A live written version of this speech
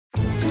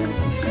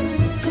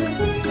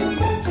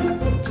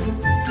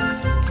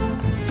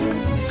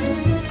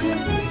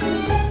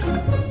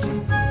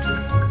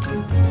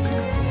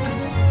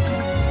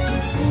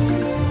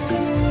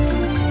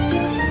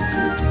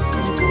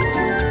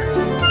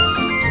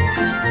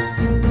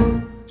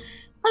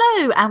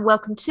and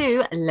welcome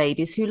to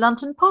Ladies Who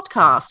London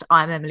podcast.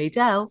 I'm Emily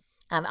Dell.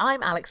 And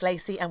I'm Alex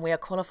Lacey, and we are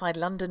qualified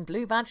London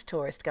Blue Badge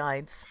tourist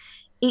guides.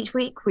 Each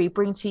week we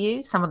bring to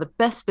you some of the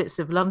best bits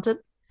of London.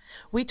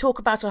 We talk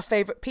about our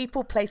favourite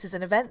people, places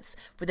and events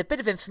with a bit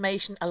of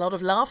information, a lot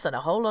of laughs and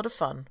a whole lot of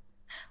fun.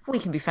 We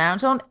can be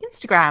found on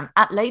Instagram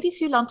at Ladies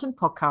Who London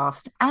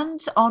podcast and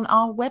on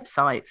our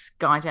websites,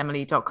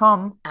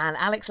 guideemily.com and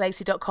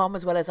alexlacey.com,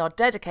 as well as our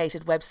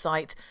dedicated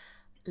website,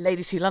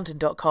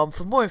 ladieswholondon.com,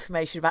 for more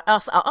information about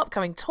us, our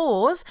upcoming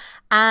tours,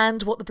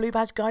 and what the Blue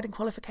Badge Guiding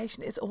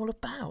Qualification is all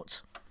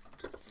about.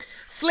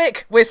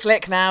 Slick! We're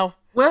slick now.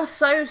 We're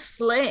so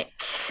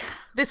slick.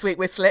 This week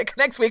we're slick.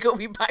 Next week it'll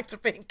be back to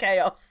being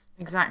chaos.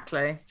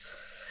 Exactly.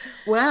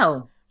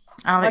 Well,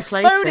 Alex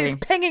My Lacey. phone is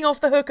pinging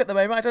off the hook at the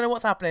moment. I don't know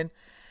what's happening.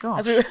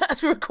 Gosh.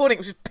 As we're recording, it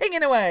was just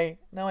pinging away.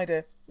 No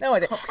idea.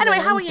 Anyway,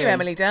 how are you,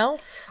 Emily Dell?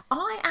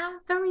 I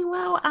am very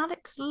well,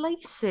 Alex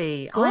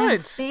Lacey. Good. I'm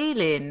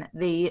feeling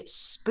the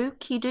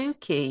spooky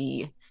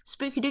dooky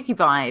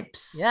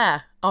vibes.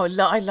 Yeah. Oh,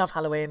 I love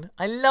Halloween.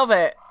 I love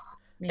it.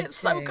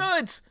 It's too. So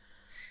good.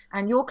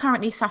 And you're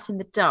currently sat in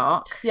the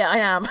dark. Yeah, I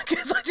am,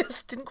 because I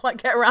just didn't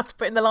quite get around to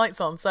putting the lights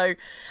on. So,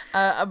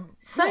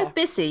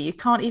 busy, you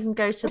can't even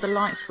go to the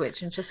light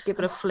switch and just give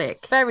it a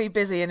flick. Very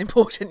busy and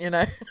important, you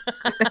know.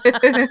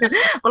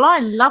 Well, I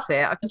love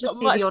it. I can just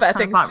see the odd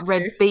kind of like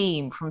red do.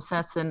 beam from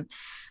certain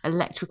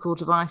electrical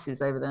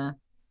devices over there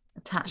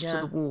attached to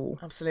the wall.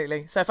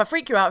 Absolutely. So if I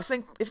freak you out,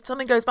 if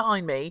something goes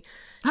behind me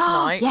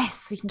tonight,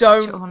 yes, we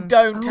can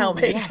don't tell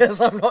me, because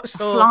I'm not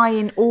sure. A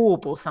flying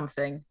orb or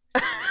something.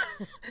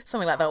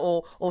 Something like that,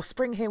 or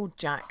Spring-Heeled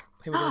Jack,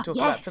 who we're going to talk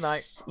about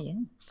tonight.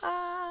 Yes.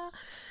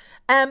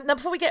 Now,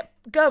 before we get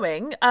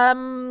going,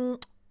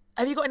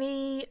 have you got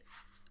any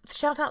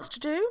shout-outs to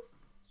do?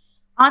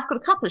 I've got a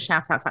couple of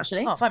shout-outs,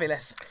 actually. Oh,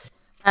 fabulous.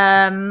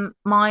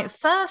 My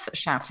first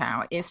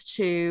shout-out is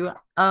to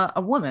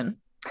a woman.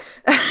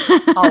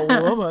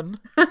 A woman?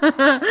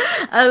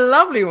 A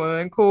lovely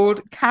woman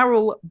called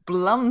Carol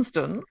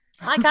Blunsdon.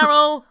 Hi,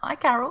 Carol. Hi,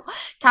 Carol.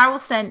 Carol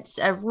sent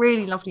a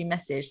really lovely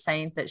message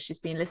saying that she's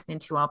been listening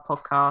to our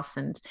podcast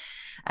and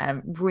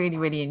really,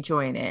 really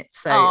enjoying it.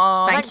 So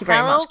thank you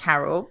very much,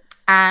 Carol.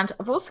 And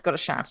I've also got a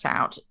shout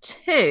out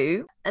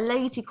to a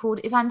lady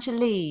called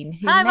Evangeline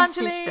who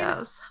messaged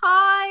us.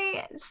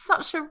 Hi,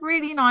 such a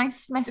really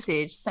nice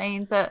message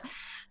saying that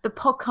the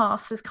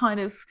podcast has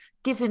kind of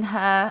given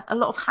her a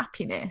lot of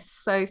happiness.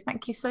 So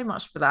thank you so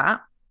much for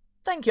that.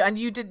 Thank you. And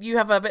you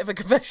have a bit of a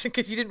confession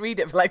because you didn't read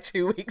it for like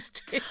 2 weeks,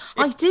 did you?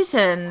 I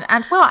didn't.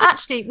 And well,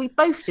 actually, we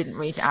both didn't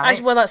read it,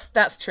 Alex. Well,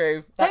 that's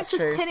true. Don't just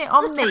pin it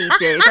on me,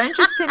 dear. Don't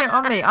just pin it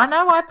on me. I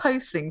know I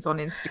post things on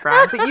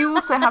Instagram, but you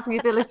also have the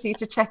ability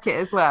to check it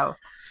as well.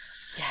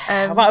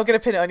 Yeah, I'm going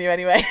to pin it on you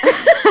anyway.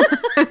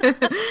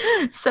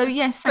 So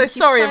yes, thank you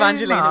sorry, so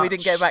Evangeline, that we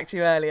didn't get back to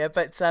you earlier,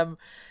 but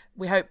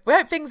we hope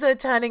things are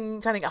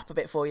turning up a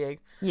bit for you.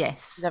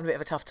 Yes, she's having a bit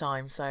of a tough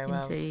time. So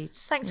indeed,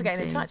 thanks for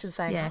getting in touch and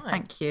saying hi.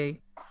 Thank you.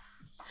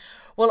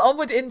 Well,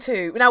 onward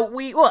into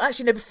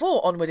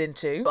before onward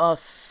into our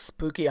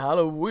spooky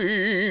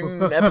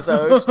Halloween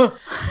episode.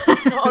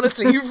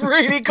 Honestly, you've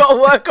really got to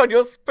work on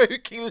your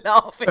spooky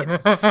laughing.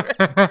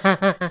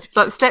 It's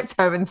like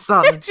Steptoe and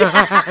Son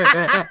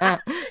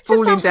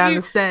falling down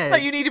the stairs.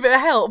 Like you need a bit of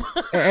help.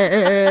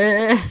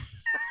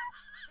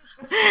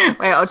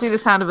 Wait, I'll do the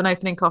sound of an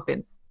opening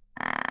coffin.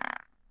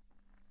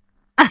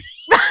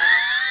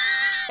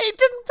 It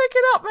didn't pick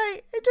it up,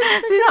 mate. It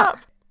didn't pick it up.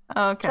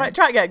 Okay.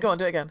 Try it again. Go on,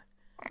 do it again.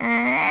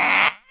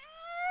 Yeah,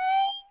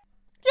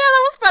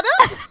 that was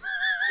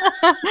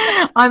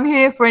better. I'm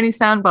here for any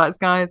sound bites,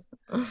 guys.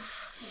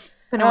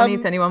 If anyone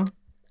needs anyone.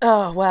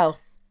 Oh, well.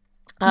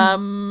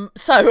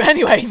 So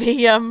anyway,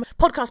 the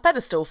podcast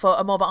pedestal for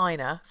Amoba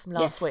Ina from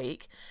last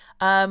week.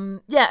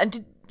 So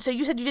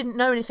you said you didn't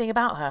know anything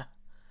about her?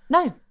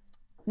 No.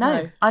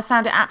 I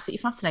found it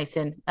absolutely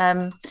fascinating.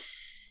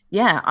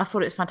 I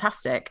thought it was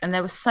fantastic. And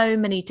there were so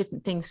many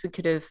different things we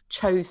could have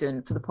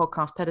chosen for the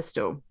podcast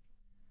pedestal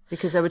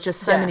because there were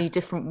just so many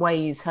different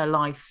ways her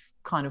life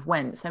kind of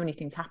went. So many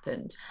things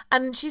happened.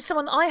 And she's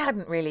someone I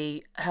hadn't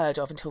really heard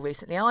of until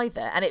recently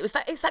either. And it's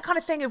that kind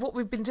of thing of what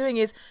we've been doing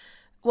is,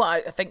 well,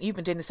 I think you've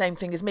been doing the same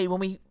thing as me. When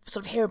we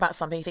sort of hear about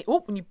something, you think,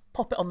 and you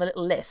pop it on the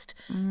little list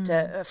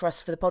for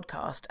us for the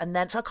podcast. And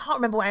then, so I can't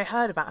remember where I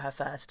heard about her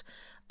first.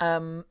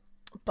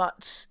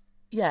 But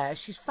yeah,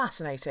 she's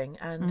fascinating.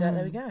 And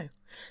there we go.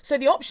 So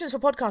the options for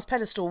podcast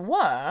pedestal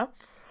were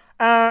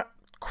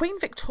Queen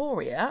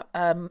Victoria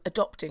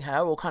adopting her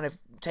or kind of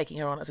taking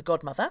her on as a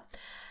godmother,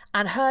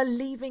 and her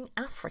leaving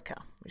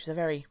Africa, which is a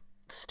very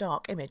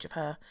stark image of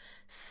her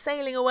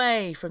sailing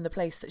away from the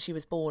place that she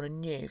was born and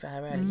knew for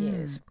her early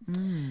years.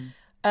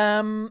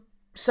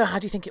 So how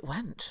do you think it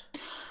went?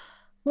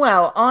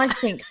 Well, I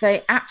think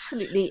they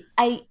absolutely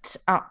ate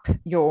up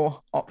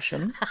your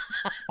option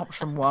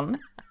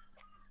one.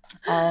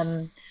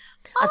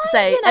 I have to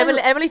say,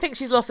 Emily thinks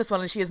she's lost this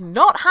one and she is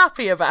not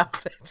happy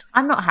about it.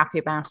 I'm not happy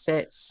about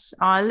it.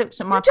 I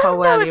looked at my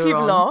poll earlier on. You don't know if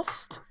you've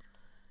lost.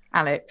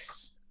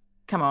 Alex,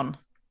 come on.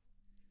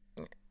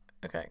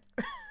 Okay.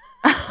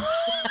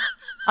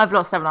 I've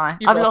lost, haven't I?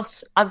 You've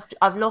lost.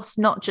 I've lost.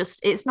 Not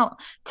just. It's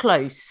not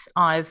close.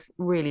 I've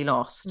really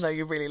lost. No,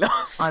 you've really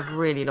lost. I've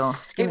really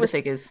lost. Give me the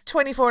figures.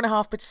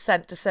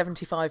 24.5% to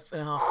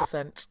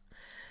 75.5%.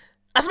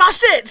 I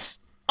smashed it.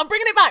 I'm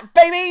bringing it back,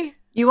 baby.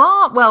 You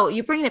are. Well,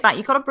 you're bringing it back.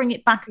 You've got to bring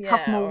it back a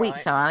couple more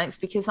weeks, though, Alex,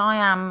 because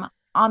I'm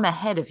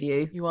ahead of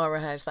you. You are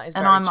ahead. That is,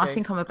 and very true. I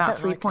think I'm about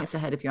 3 points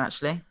ahead of you,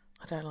 actually.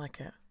 I don't like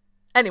it.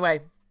 Anyway,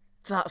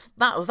 that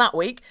was that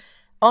week.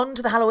 On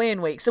to the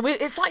Halloween week. So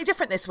it's slightly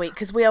different this week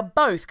because we are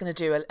both going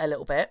to do a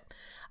little bit.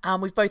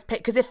 We've both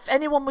picked, because if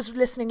anyone was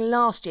listening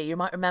last year, you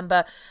might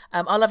remember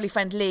our lovely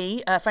friend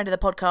Lee, a friend of the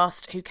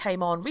podcast, who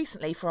came on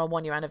recently for our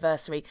 1 year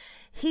anniversary.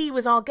 He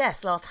was our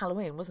guest last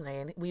Halloween, wasn't he?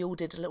 And we all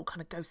did a little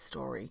kind of ghost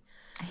story.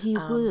 He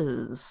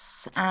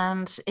was,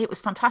 and it was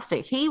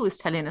fantastic. He was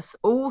telling us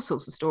all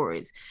sorts of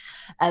stories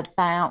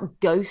about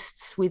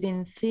ghosts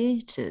within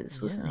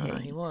theatres, wasn't he?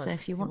 He was. So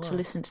if you want to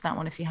listen to that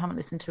one, if you haven't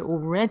listened to it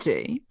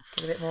already,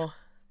 give it a bit more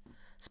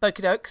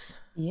Spooky Dokes.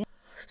 Yeah.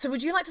 So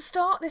would you like to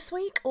start this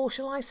week, or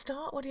shall I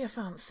start? What do you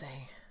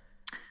fancy?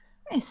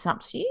 It's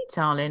up to you,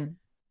 darling.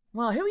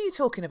 Well, who are you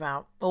talking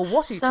about? Or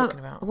what are you talking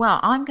about?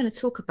 Well, I'm going to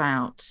talk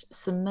about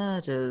some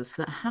murders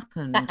that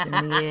happened in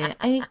the year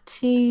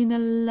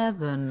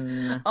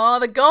 1811. Oh,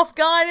 the goth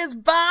guide is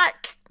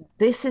back.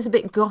 This is a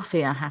bit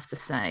gothy, I have to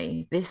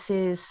say. This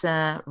is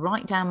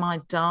right down my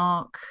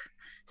dark,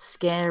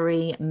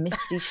 scary,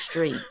 misty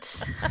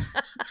street.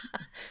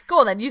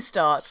 Go on then, you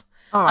start.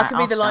 All right, I can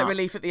be the light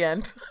relief at the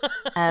end.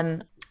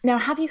 Now,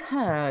 have you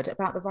heard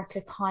about the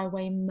Radcliffe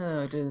Highway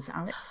murders,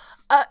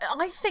 Alex?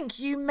 I think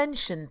you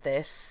mentioned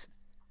this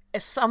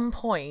at some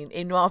point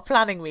in our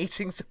planning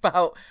meetings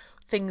about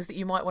things that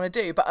you might want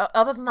to do. But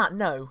other than that,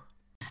 no.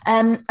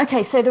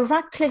 Okay, so the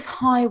Radcliffe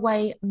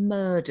Highway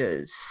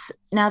murders.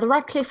 Now, the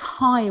Radcliffe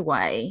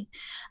Highway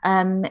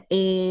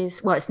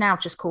it's now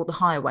just called the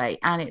Highway,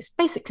 and it's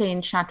basically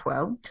in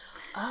Shadwell.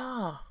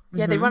 Ah,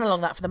 yeah, they run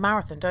along that for the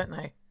marathon, don't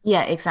they?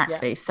 Yeah,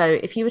 exactly. Yeah. So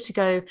if you were to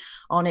go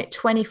on it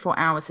 24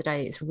 hours a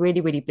day, it's a really,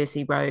 really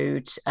busy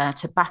road.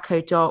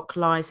 Tobacco Dock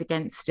lies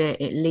against it.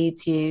 It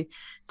leads you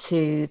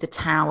to the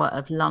Tower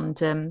of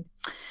London.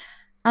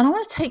 And I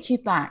want to take you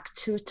back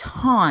to a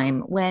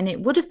time when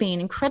it would have been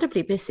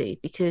incredibly busy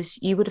because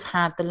you would have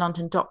had the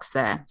London docks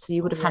there. So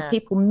you would have had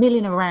people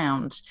milling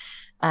around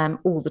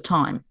all the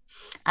time.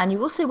 And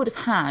you also would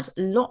have had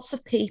lots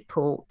of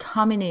people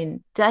coming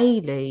in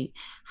daily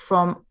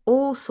from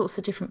all sorts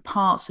of different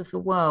parts of the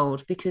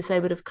world because they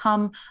would have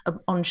come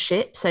on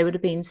ships, they would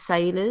have been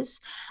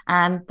sailors,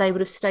 and they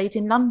would have stayed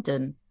in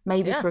London,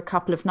 maybe for a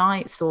couple of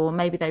nights, or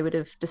maybe they would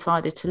have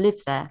decided to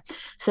live there.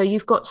 So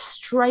you've got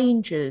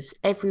strangers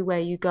everywhere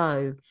you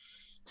go.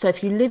 So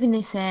if you live in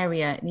this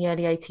area in the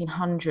early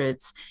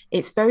 1800s,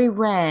 it's very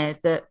rare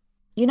that,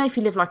 you know, if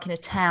you live like in a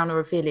town or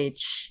a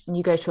village and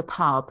you go to a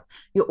pub,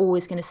 you're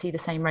always going to see the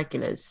same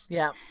regulars.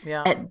 Yeah.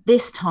 At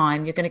this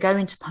time, you're going to go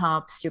into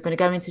pubs, you're going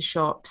to go into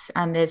shops,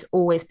 and there's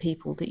always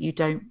people that you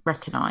don't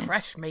recognise.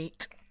 Fresh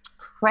meat.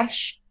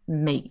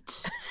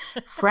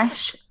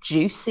 Fresh,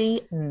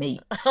 juicy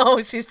meat.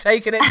 Oh, she's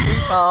taken it too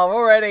far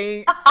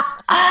already.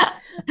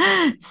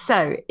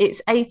 So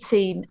it's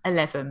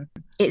 1811.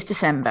 It's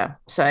December,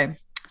 so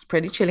it's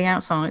pretty chilly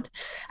outside.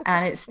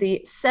 And it's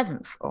the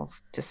 7th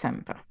of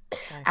December.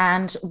 Okay.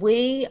 And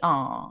we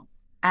are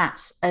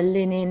at a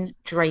linen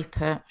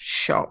draper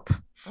shop.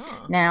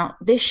 Oh. Now,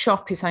 this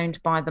shop is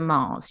owned by the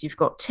Marrs. You've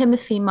got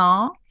Timothy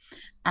Marr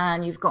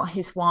and you've got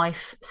his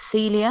wife,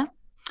 Celia.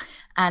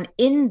 And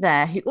in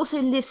there, who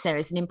also lives there,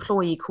 is an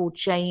employee called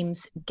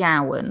James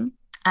Gowan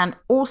and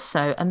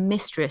also a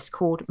mistress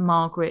called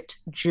Margaret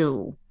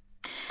Jewell.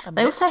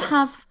 They also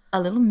have a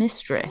little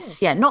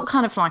mistress. Yeah, not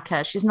kind of like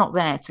her. She's not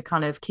there to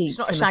kind of keep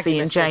Timothy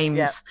and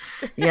James,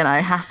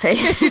 happy.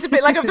 She's a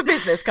bit like of the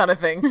business kind of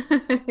thing.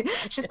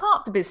 She's part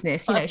of the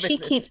business. She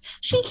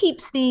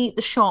keeps the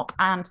shop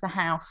and the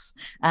house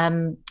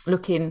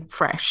looking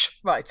fresh.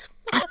 Right.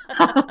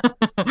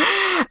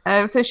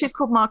 So she's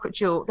called Margaret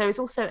Jewell. There is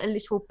also a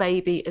little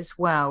baby as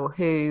well,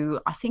 who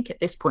I think at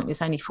this point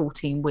is only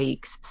 14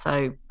 weeks.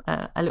 So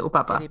a little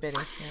bubba.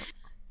 Bitty, yeah.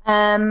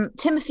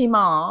 Timothy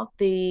Marr,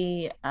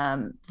 the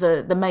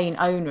main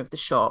owner of the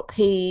shop,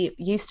 he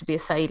used to be a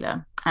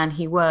sailor and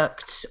he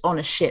worked on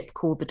a ship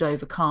called the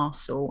Dover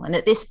Castle, and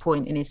at this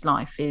point in his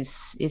life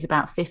is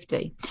about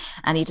 50,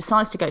 and he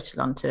decides to go to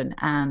London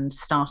and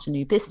start a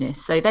new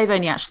business. So they've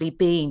only actually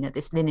been at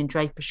this linen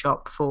draper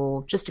shop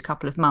for just a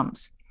couple of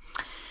months.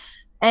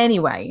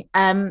 Anyway,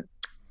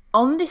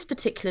 on this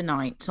particular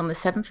night, on the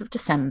 7th of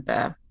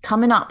December,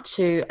 coming up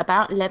to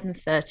about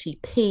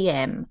 11:30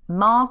 p.m,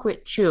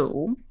 Margaret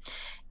Jewell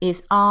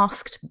is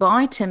asked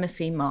by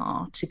Timothy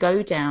Marr to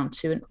go down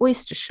to an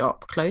oyster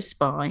shop close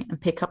by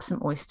and pick up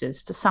some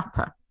oysters for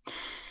supper.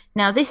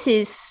 Now, this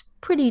is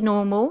pretty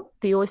normal.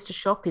 The oyster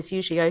shop is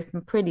usually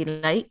open pretty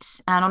late,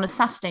 and on a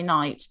Saturday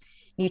night,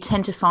 you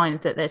tend to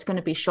find that there's going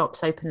to be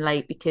shops open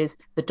late because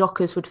the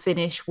dockers would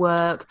finish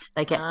work,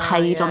 they get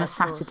paid on a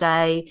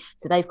Saturday,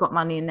 so they've got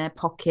money in their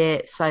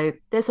pocket. So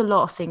there's a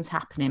lot of things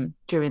happening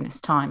during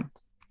this time.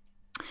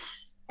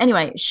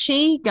 Anyway,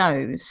 she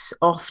goes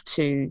off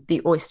to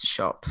the oyster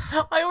shop.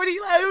 I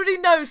already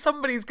know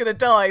somebody's going to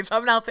die. So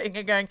I'm now sitting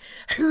here going,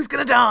 who's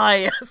going to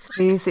die?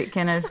 Who's it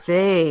going to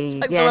be?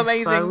 It's like some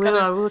amazing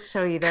I will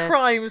tell you this.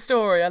 Crime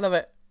story. I love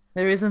it.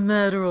 There is a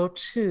murder or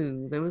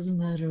two.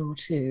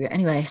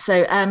 Anyway,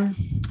 so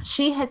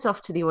she heads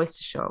off to the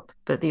oyster shop,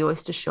 but the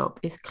oyster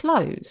shop is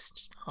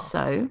closed. Oh.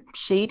 So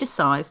she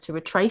decides to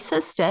retrace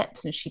her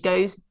steps and she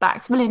goes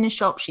back to the linen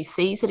shop. She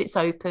sees that it's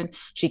open.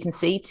 She can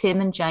see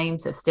Tim and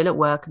James are still at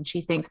work, and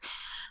she thinks,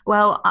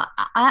 well, I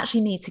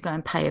actually need to go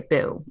and pay a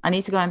bill. I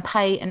need to go and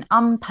pay an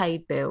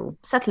unpaid bill,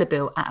 settle a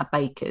bill at a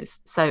baker's.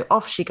 So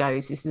off she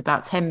goes. This is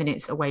about 10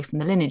 minutes away from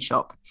the linen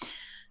shop.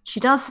 She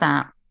does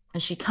that.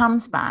 And she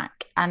comes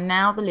back, and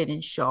now the linen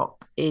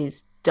shop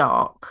is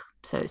dark.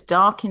 So it's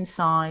dark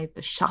inside,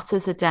 the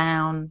shutters are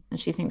down, and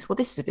she thinks, well,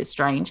 this is a bit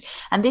strange.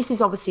 And this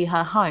is obviously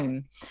her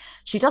home.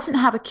 She doesn't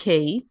have a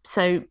key,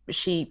 so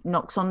she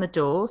knocks on the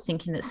door,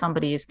 thinking that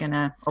somebody is going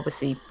to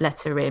obviously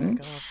let her in.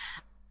 Oh,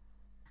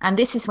 and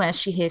this is where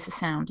she hears the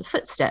sound of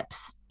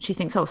footsteps. She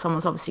thinks, oh,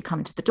 someone's obviously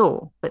coming to the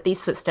door, but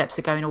these footsteps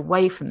are going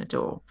away from the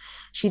door.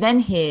 She then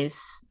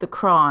hears the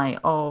cry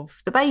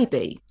of the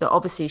baby that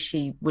obviously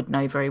she would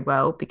know very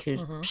well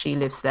because she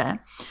lives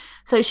there.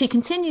 So she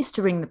continues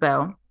to ring the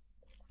bell.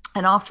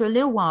 And after a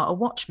little while, a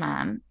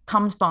watchman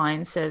comes by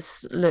and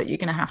says, look, you're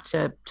going to have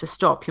to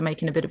stop. You're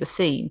making a bit of a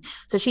scene.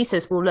 So she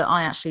says, well, look,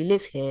 I actually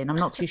live here and I'm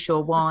not too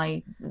sure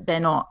why they're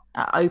not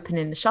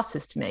opening the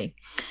shutters to me.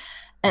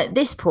 At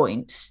this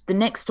point, the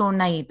next door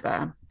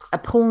neighbour, a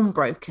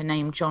pawnbroker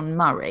named John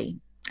Murray,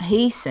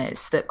 he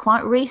says that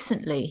quite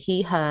recently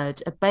he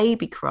heard a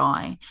baby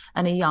cry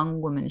and a young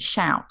woman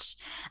shout.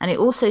 And it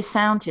also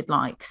sounded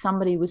like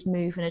somebody was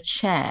moving a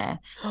chair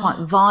quite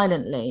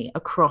violently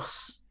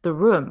across the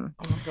room.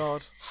 Oh, my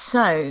God.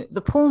 So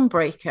the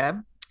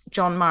pawnbroker,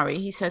 John Murray,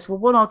 he says, well,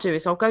 what I'll do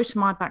is I'll go to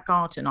my back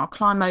garden, I'll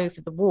climb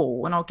over the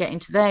wall and I'll get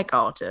into their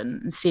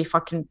garden and see if I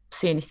can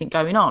see anything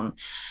going on.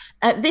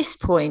 At this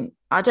point,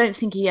 I don't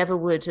think he ever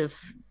would have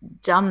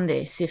done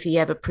this if he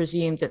ever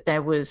presumed that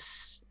there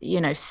was,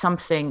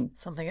 something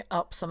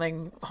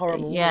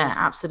horrible. Yeah,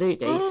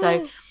 absolutely.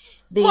 So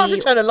I have to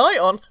turn a light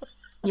on.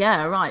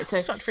 Yeah, right.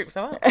 So to freak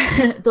myself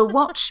out. The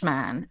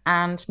watchman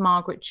and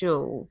Margaret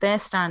Jewell, they're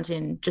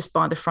standing just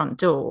by the front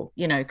door,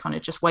 kind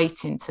of just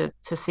waiting to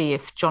see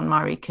if John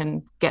Murray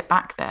can get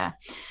back there.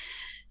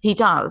 He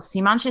does.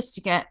 He manages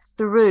to get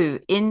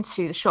through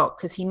into the shop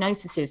because he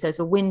notices there's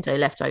a window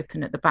left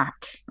open at the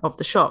back of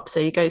the shop.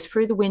 So he goes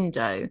through the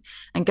window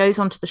and goes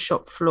onto the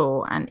shop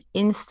floor, and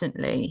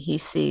instantly he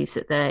sees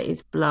that there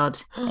is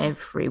blood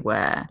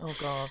everywhere. Oh,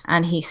 God.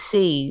 And he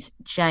sees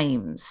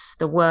James,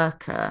 the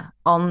worker,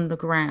 on the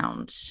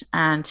ground,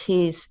 and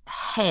his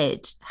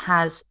head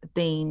has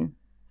been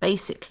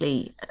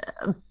basically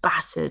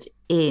battered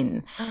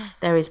in.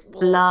 There is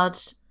blood.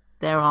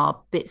 There are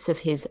bits of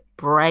his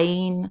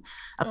brain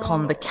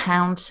upon the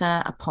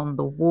counter, upon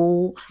the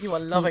wall. You are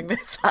loving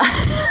this.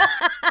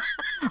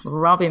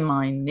 Rubbing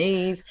my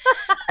knees.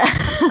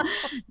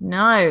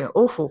 No,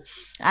 awful.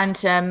 And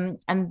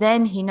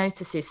then he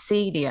notices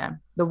Celia,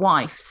 the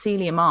wife,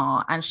 Celia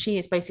Marr, and she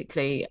is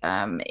basically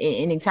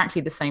in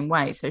exactly the same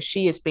way. So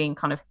she is being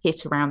kind of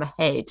hit around the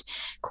head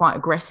quite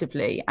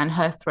aggressively, and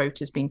her throat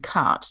has been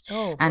cut,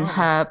 and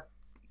her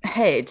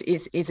head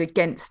is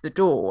against the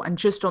door, and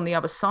just on the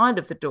other side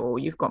of the door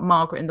you've got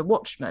Margaret and the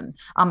watchman,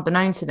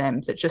 unbeknown to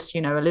them that just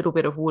a little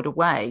bit of wood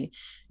away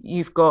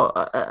you've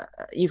got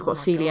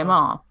Celia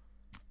Marr.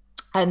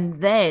 And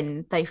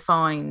then they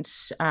find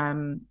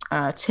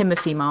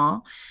Timothy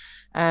Marr,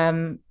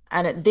 and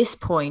at this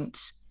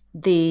point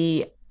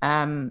the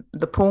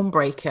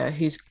pawnbroker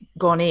who's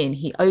gone in,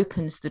 he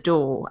opens the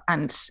door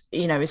and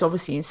is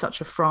obviously in such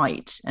a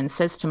fright and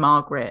says to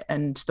Margaret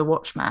and the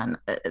watchman,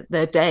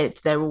 they're dead,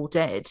 they're all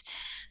dead.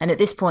 And at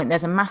this point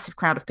there's a massive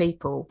crowd of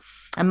people,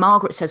 and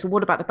Margaret says, well,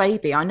 what about the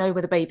baby? I know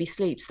where the baby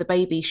sleeps, the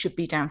baby should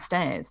be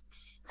downstairs.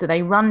 So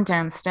they run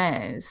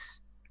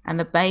downstairs, and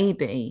the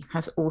baby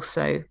has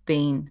also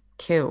been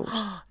killed.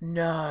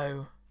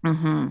 No.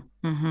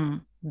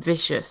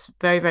 Vicious,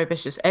 very, very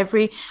vicious.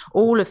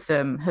 All of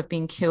them have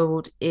been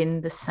killed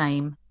in the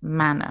same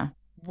manner.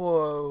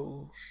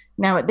 Whoa.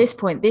 Now, at this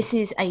point, this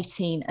is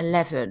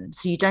 1811,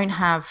 so you don't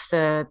have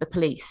the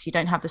police, you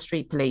don't have the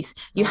street police.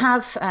 You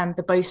have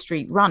the Bow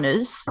Street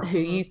Runners, who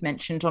you've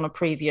mentioned on a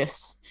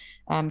previous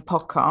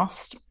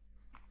podcast.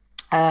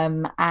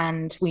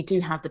 And we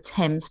do have the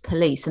Thames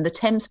Police, and the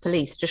Thames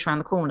Police just around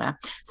the corner.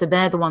 So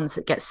they're the ones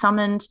that get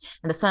summoned.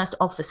 And the first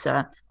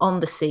officer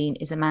on the scene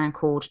is a man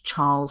called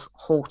Charles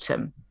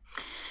Horton.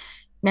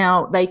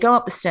 Now, they go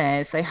up the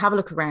stairs, they have a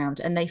look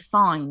around, and they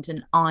find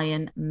an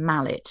iron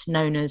mallet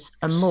known as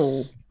a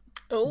maul.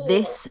 Ooh.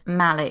 This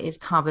mallet is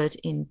covered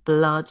in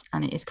blood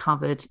and it is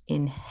covered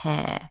in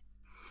hair.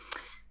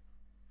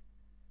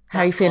 How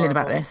are you feeling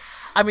about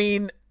this? I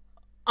mean,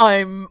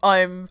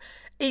 I'm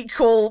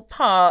equal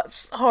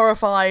parts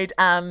horrified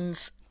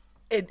and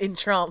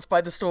entranced by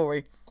the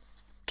story.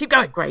 Keep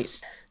going. Great.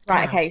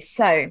 Right, okay,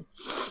 so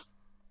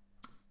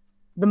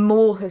the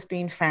more has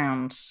been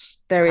found.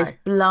 There is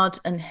blood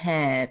and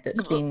hair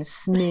that's been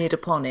smeared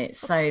upon it.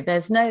 So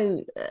there's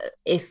no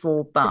if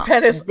or but.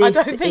 Fairness, I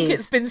don't think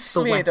it's been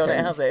smeared on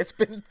it, has it?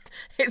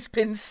 It's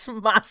been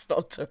smashed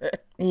onto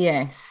it.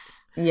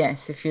 Yes,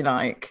 if you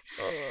like.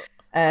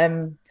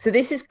 So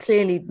this is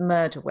clearly the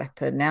murder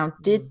weapon. Now,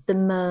 did the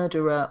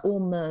murderer or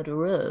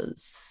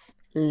murderers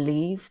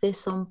leave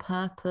this on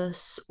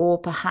purpose, or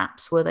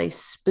perhaps were they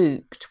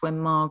spooked when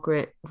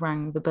Margaret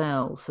rang the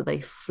bell, so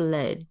they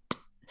fled?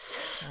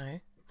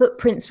 Okay.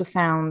 Footprints were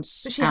found.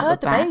 But she heard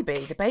the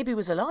baby. The baby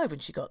was alive when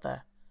she got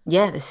there.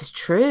 Yeah, this is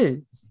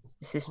true.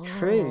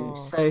 True.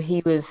 So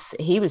he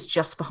was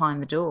just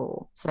behind the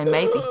door. So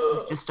maybe he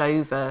was just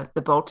over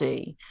the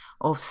body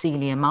of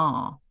Celia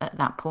Marr at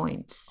that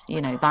point.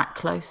 That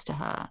close to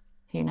her.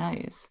 Who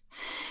knows?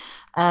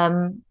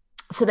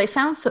 So they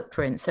found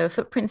footprints. There were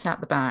footprints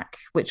out the back,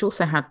 which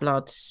also had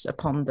blood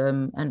upon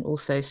them, and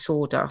also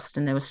sawdust.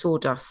 And there was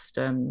sawdust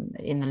in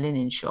the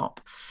linen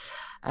shop.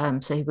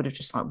 So he would have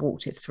just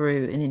walked it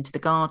through and into the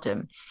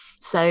garden.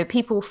 So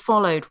people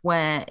followed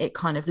where it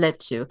kind of led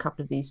to, a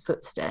couple of these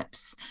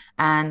footsteps,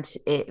 and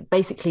it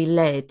basically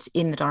led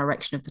in the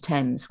direction of the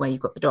Thames, where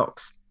you've got the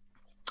docks.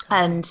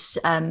 And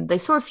they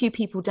saw a few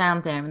people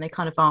down there, and they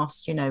kind of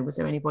asked, was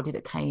there anybody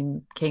that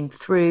came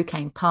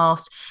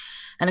past?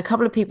 And a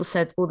couple of people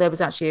said, well, there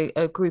was actually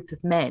a group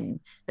of men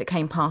that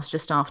came past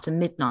just after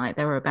midnight.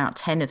 There were about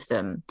 10 of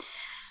them.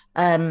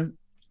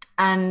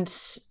 And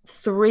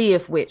 3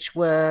 of which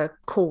were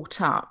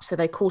caught up. So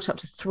they caught up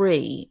to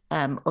 3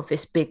 of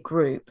this big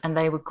group, and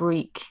they were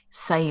Greek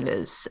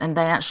sailors, and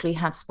they actually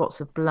had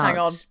spots of blood. Hang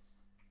on.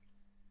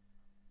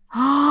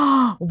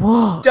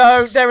 What?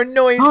 Don't. There are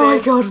noises. Oh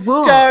my God,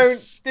 what?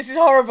 Don't. This is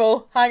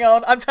horrible. Hang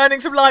on. I'm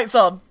turning some lights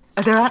on.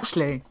 Are there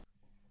actually?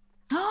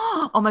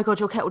 Oh my God,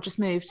 your kettle just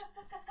moved.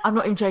 I'm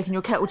not even joking.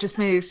 Your kettle just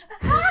moved.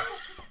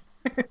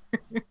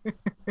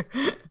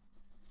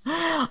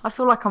 I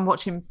feel like I'm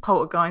watching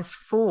Poltergeist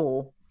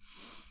 4.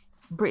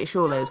 I'm pretty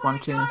sure there's 1,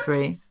 2, and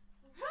 3.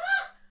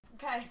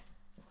 Okay.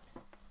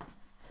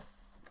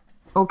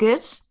 All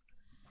good?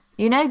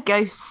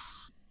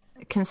 Ghosts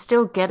can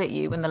still get at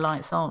you when the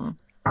light's on.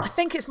 I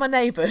think it's my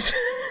neighbours.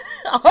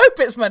 I hope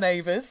it's my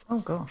neighbours. Oh,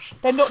 gosh.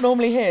 They're not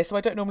normally here, so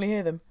I don't normally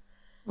hear them.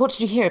 What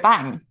did you hear? A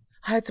bang?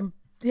 I heard some,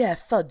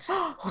 thuds.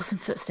 Or some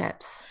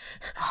footsteps.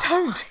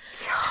 Don't.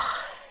 Oh,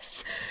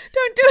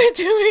 don't do it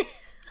to me.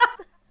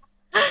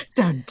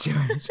 Don't do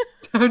it.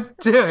 Don't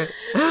do it.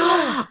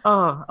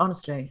 Oh,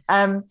 honestly.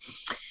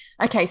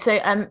 Okay,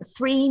 so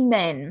 3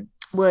 men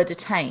were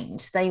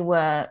detained. They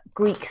were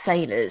Greek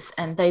sailors,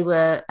 and they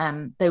were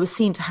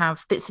seen to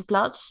have bits of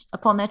blood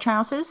upon their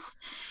trousers.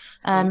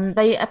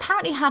 They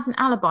apparently had an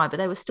alibi, but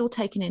they were still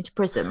taken into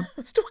prison.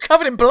 Still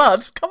covered in blood.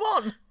 Come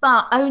on.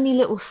 But only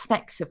little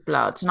specks of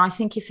blood. And I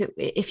think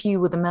if you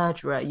were the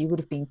murderer, you would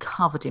have been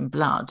covered in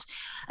blood.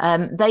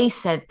 They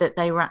said that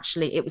they were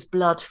actually, it was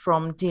blood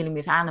from dealing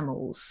with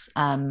animals,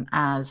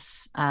 I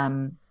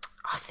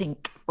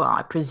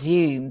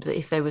presume that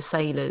if they were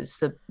sailors,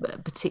 the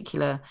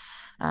particular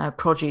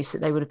produce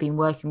that they would have been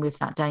working with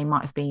that day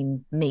might have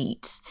been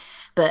meat.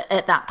 But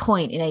at that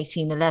point in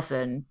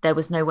 1811, there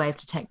was no way of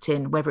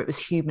detecting whether it was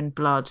human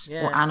blood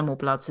or animal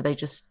blood. So they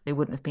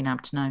wouldn't have been able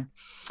to know.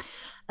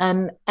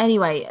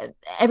 Anyway,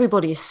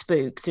 everybody is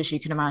spooked, as you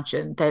can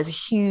imagine. There's a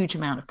huge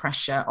amount of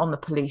pressure on the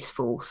police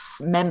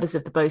force. Members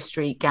of the Bow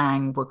Street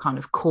gang were kind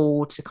of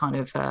called to kind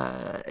of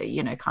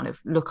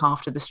look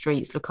after the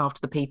streets, look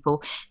after the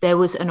people. There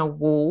was an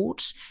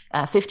award,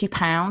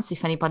 £50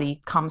 if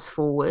anybody comes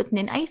forward. And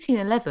in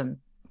 1811,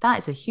 that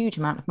is a huge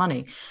amount of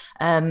money.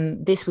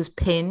 This was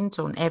pinned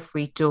on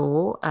every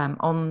door,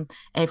 on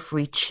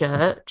every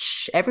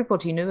church.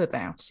 Everybody knew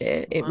about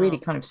it. It really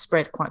kind of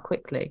spread quite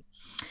quickly.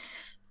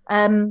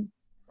 And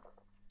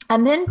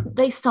then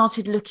they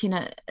started looking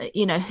at,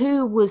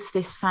 who was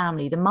this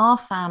family? The Marr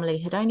family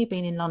had only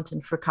been in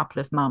London for a couple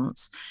of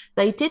months.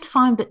 They did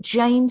find that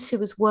James, who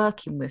was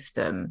working with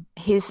them,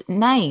 his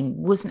name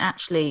wasn't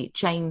actually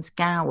James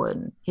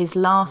Gowan. His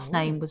last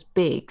name was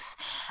Biggs.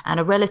 And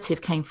a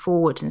relative came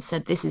forward and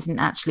said this isn't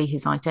actually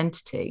his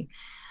identity.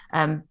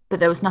 But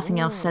there was nothing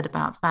else said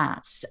about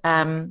that.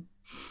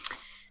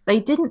 They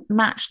didn't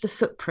match the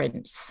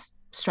footprints.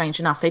 Strange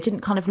enough, they didn't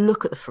kind of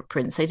look at the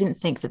footprints. They didn't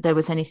think that there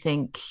was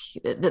anything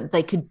that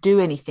they could do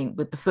anything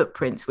with the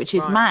footprints, which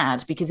is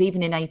mad, because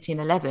even in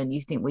 1811,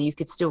 you think, well, you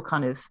could still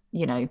kind of,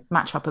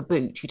 match up a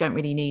boot. You don't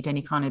really need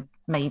any kind of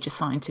major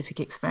scientific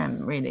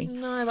experiment, really.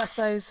 No, I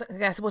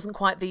guess it wasn't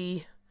quite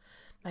the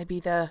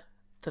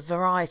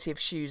variety of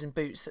shoes and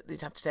boots that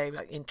they'd have today,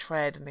 like in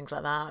tread and things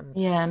like that. And,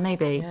 yeah,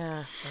 maybe.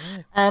 Yeah,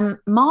 I don't know.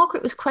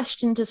 Margaret was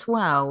questioned as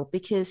well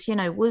because,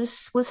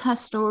 was her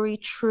story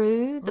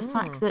true? The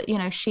fact that,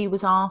 she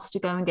was asked to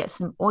go and get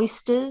some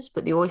oysters,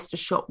 but the oyster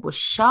shop was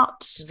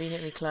shut.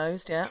 Conveniently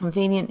closed, yeah.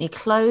 Conveniently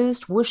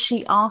closed. Was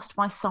she asked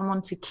by someone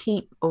to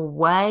keep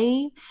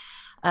away?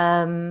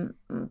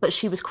 But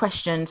she was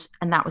questioned,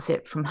 and that was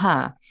it from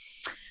her.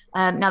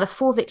 Now, the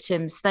 4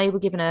 victims, they were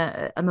given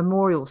a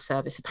memorial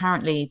service.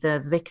 Apparently, the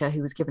vicar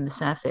who was given the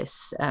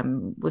service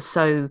was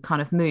so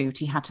kind of moved,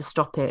 he had to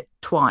stop it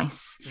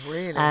twice.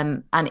 Really?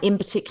 And in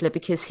particular,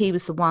 because he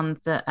was the one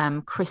that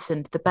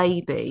christened the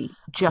baby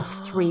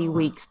just 3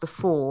 weeks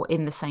before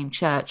in the same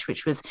church,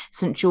 which was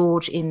St.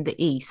 George in the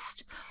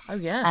East. Oh,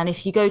 yeah. And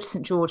if you go to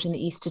St. George in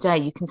the East today,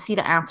 you can see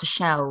the outer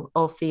shell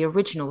of the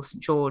original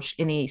St. George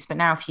in the East. But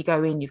now if you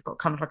go in, you've got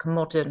kind of like a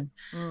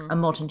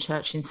modern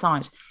church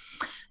inside.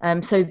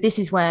 So this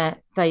is where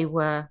they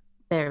were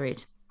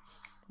buried.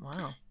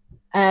 Wow.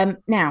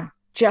 Now,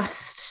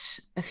 just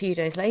a few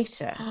days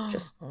later,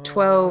 just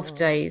 12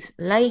 days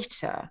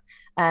later,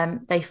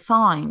 they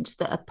find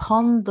that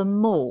upon the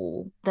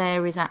mall,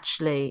 there is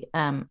actually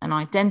an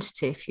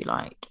identity, if you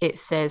like. It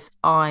says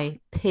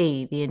IP,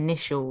 the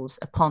initials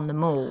upon the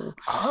mall.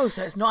 Oh,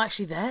 so it's not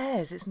actually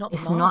theirs. It's not the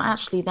Mars. It's not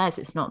actually theirs.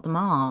 It's not the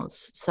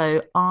Mars.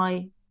 So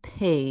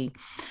IP,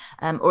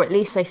 or at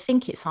least they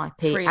think it's IP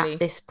Freely. at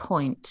this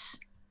point.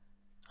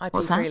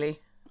 IP freely.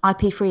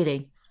 IP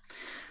freely.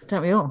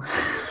 Don't we all?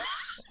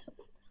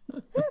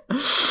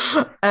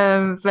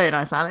 Very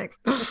nice, Alex.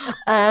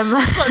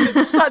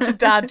 Such a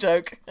dad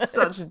joke.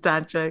 Such a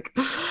dad joke.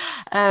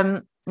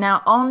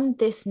 Now, on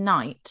this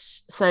night,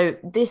 so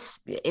this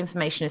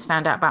information is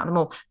found out about the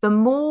mall. The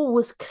mall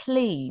was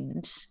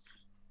cleaned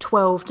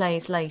 12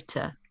 days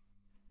later.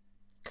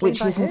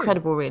 Which is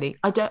incredible, really.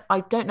 I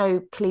don't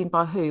know cleaned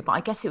by who, but I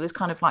guess it was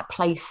kind of like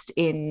placed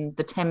in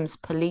the Thames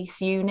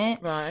Police unit.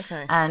 Right,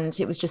 okay. And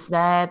it was just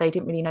there. They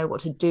didn't really know what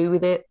to do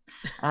with it.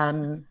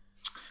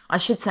 I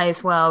should say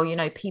as well,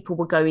 people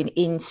were going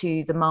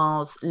into the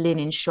Mars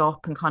linen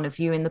shop and kind of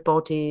viewing the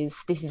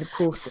bodies. This is, of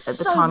course, at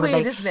the time when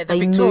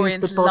they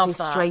move the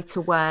bodies straight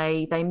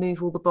away. They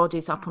move all the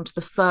bodies up onto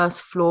the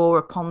first floor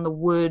upon the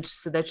wood.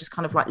 So they're just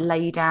kind of like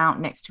laid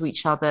out next to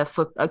each other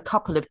for a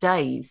couple of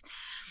days.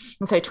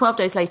 And so 12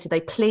 days later, they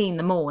clean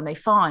them all and they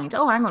find,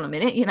 oh, hang on a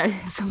minute,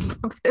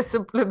 there's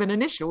some blooming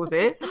initials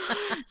here.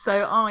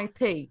 So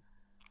IP.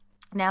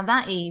 Now,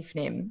 that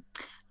evening,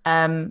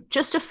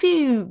 just a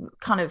few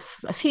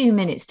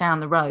minutes down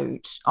the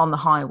road on the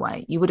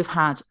highway, you would have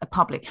had a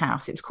public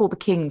house. It was called the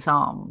King's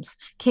Arms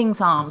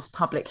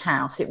Public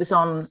House. It was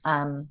on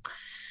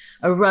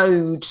a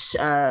road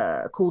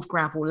called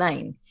Gravel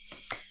Lane.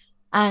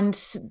 And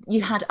you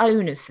had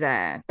owners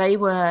there. They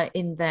were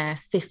in their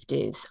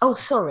 50s. Oh,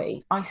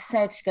 sorry. I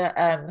said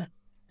that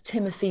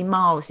Timothy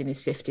Marr was in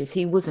his 50s.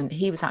 He wasn't.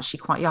 He was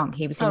actually quite young.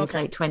 He was in his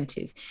late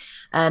 20s.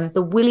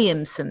 The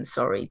Williamsons,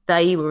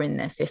 they were in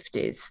their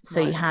 50s. So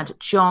you had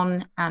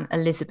John and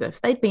Elizabeth.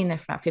 They'd been there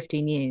for about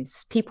 15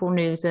 years. People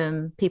knew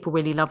them. People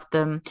really loved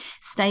them.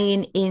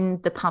 Staying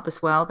in the pub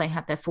as well, they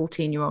had their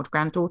 14-year-old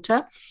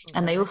granddaughter.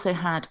 And they also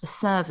had a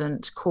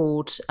servant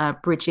called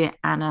Bridget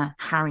Anna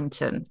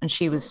Harrington. And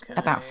she was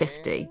about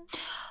 50.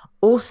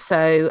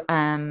 Also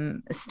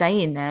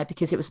staying there,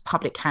 because it was a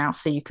public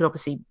house, so you could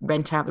obviously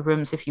rent out the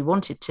rooms if you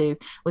wanted to,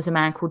 was a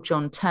man called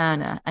John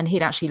Turner, and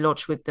he'd actually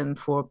lodged with them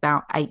for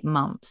about 8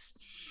 months.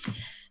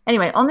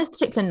 Anyway, on this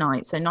particular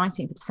night, so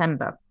 19th of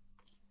December,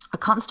 a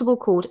constable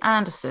called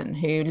Anderson,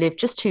 who lived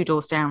just 2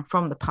 doors down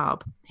from the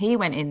pub, he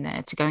went in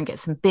there to go and get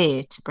some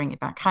beer to bring it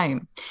back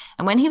home.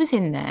 And when he was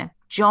in there,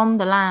 John,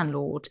 the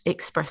landlord,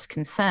 expressed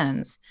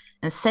concerns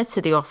and said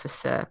to the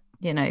officer,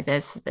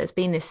 there's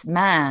been this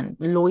man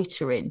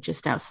loitering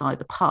just outside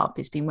the pub.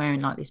 He's been wearing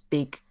like this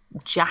big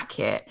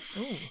jacket.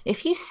 Ooh.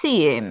 If you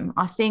see him,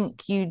 I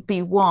think you'd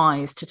be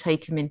wise to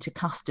take him into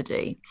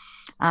custody.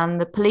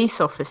 And the police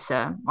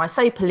officer, I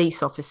say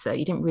police officer,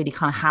 you didn't really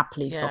kind of have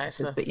police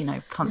officers, but,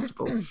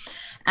 constable.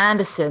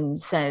 Anderson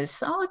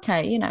says, oh,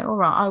 okay, all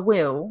right, I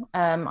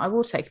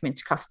will take him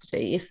into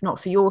custody. If not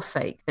for your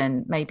sake,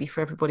 then maybe for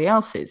everybody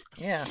else's.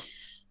 Yeah.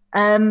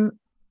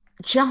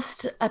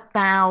 Just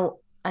about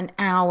an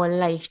hour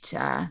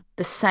later,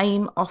 the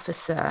same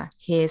officer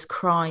hears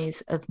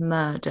cries of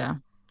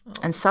murder.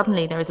 And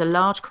suddenly there is a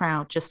large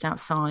crowd just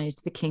outside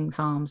the King's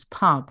Arms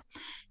pub.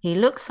 He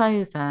looks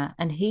over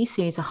and he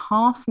sees a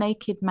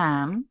half-naked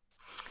man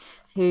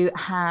who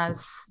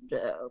has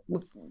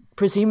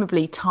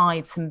presumably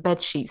tied some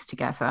bed sheets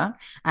together,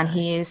 and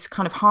he is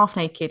kind of half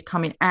naked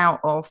coming out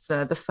of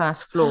the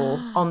first floor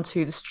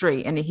onto the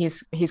street, and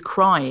he's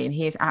crying.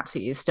 He is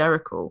absolutely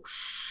hysterical.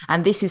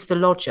 And this is the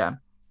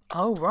lodger.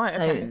 Oh, right.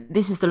 Okay. So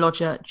this is the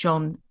lodger,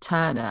 John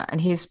Turner,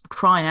 and he's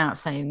crying out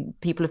saying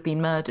people have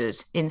been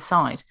murdered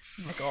inside.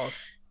 Oh, my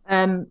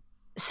God.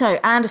 So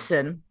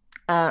Anderson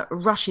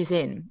rushes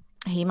in.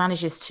 He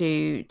manages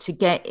to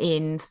get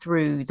in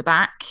through the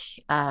back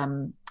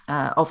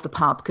of the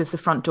pub, because the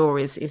front door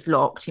is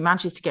locked. He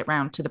manages to get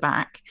round to the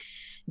back,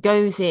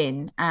 goes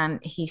in, and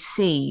he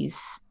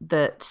sees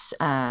that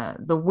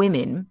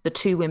the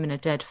 2 women are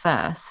dead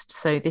first.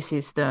 So this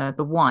is the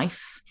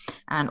wife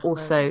and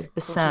also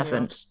the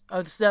servant.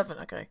 Oh, the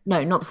servant, okay.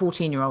 No, not the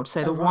 14-year-old.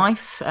 So the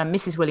wife,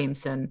 Mrs.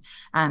 Williamson,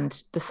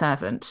 and the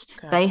servant,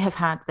 they have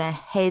had their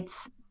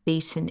heads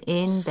beaten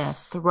in, their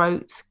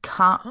throats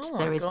cut.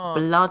 There is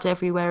blood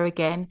everywhere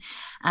again.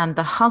 And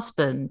the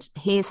husband,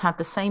 he has had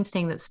the same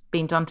thing that's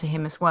been done to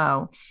him as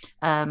well.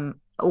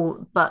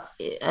 but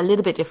a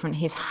little bit different.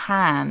 His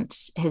hand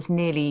has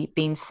nearly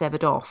been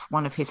severed off,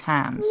 one of his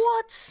hands.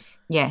 What?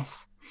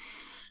 Yes.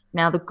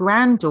 Now, the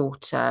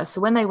granddaughter,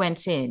 so when they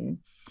went in,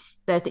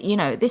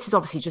 this is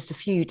obviously just a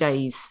few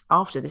days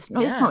after this. No,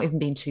 it's not even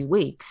been 2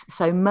 weeks.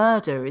 So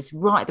murder is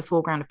right at the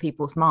foreground of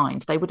people's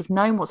mind. They would have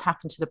known what's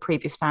happened to the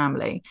previous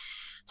family.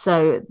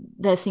 So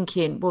they're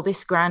thinking, well,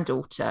 this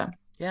granddaughter,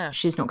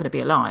 she's not going to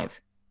be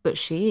alive. But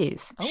she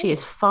is. Oh. She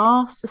is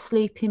fast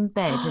asleep in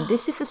bed. And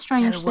this is the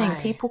strange thing.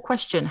 People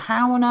question,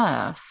 how on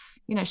earth,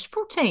 she's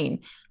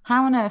 14.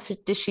 How on earth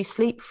did she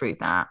sleep through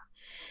that?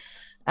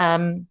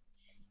 Then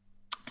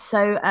there's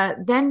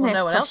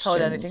no one else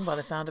told anything by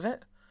the sound of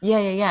it.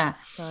 Yeah.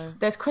 So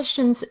there's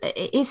questions.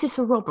 Is this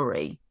a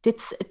robbery? Did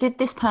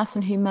this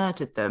person who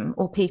murdered them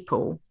or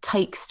people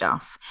take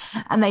stuff?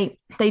 And they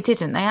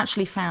didn't. They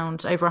actually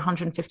found over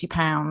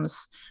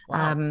 £150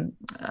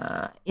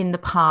 in the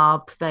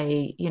pub.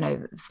 They,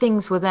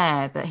 things were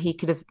there that he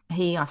could have,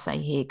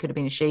 it could have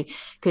been a she,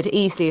 could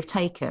easily have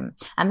taken.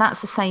 And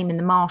that's the same in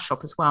the Mar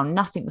shop as well.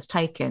 Nothing was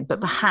taken,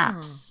 but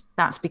perhaps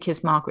that's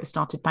because Margaret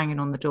started banging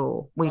on the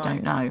door. We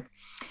don't know.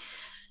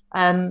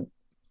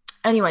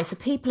 Anyway, so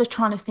people are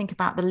trying to think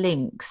about the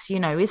links.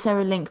 Is there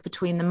a link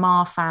between the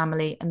Marr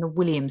family and the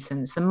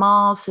Williamsons? The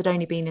Marrs had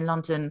only been in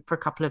London for a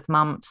couple of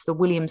months. The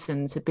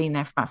Williamsons had been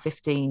there for about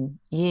 15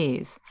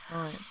 years.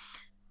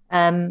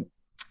 Right.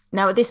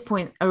 Now, at this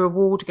point, a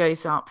reward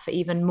goes up for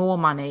even more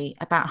money,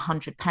 about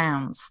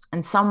 £100.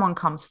 And someone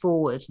comes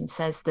forward and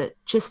says that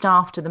just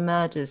after the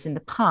murders in the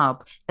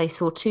pub, they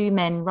saw 2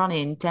 men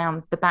running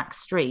down the back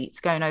streets,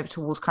 going over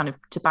towards kind of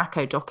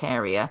Tobacco Dock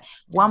area.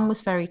 One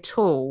was very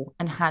tall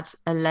and had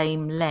a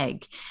lame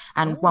leg,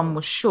 and one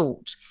was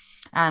short.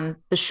 And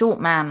the short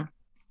man,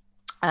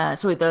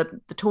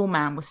 the tall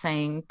man was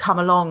saying, "Come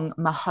along,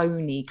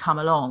 Mahoney, come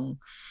along."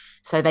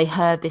 So they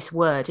heard this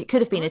word. It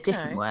could have been a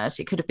different word.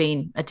 It could have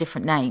been a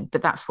different name,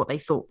 but that's what they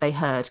thought they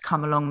heard.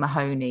 "Come along,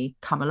 Mahoney,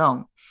 come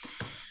along."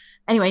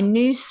 Anyway,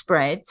 news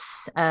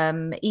spreads,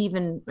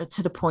 even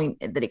to the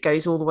point that it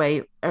goes all the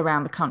way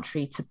around the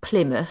country to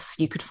Plymouth.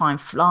 You could find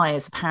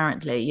flyers,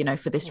 apparently,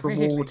 for this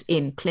reward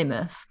in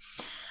Plymouth.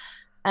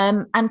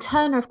 And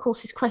Turner, of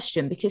course, is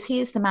questioned because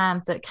he is the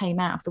man that came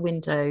out of the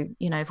window,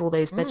 of all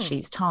those bed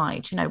sheets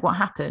tied. What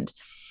happened?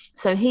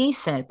 So he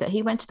said that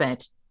he went to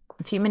bed.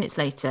 A few minutes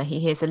later, he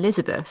hears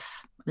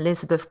Elizabeth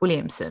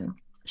Williamson.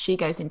 She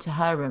goes into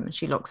her room and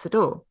she locks the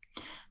door.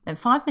 Then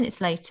 5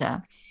 minutes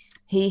later,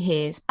 he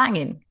hears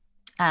banging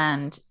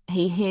and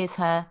he hears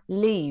her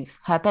leave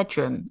her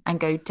bedroom and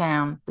go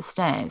down the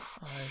stairs.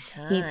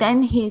 Okay. He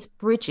then hears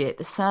Bridget,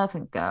 the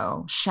servant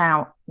girl,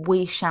 shout,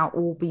 "We shall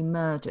all be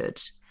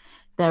murdered."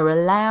 There are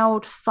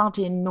loud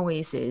thudding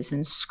noises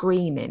and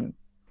screaming.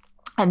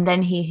 And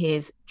then he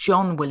hears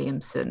John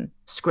Williamson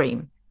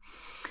scream.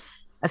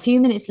 A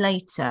few minutes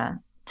later,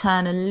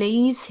 Turner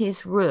leaves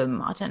his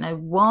room. I don't know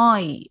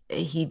why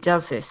he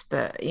does this,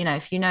 but,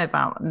 if you know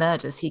about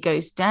murders, he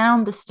goes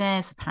down the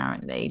stairs,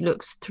 apparently,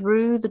 looks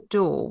through the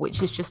door,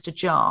 which is just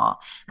ajar,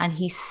 and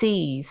he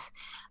sees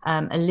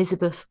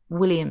Elizabeth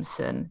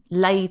Williamson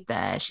laid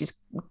there. She's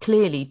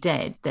clearly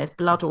dead. There's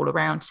blood all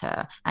around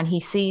her. And he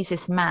sees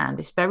this man,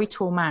 this very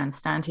tall man,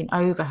 standing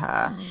over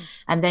her.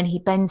 And then he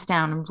bends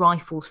down and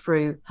rifles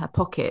through her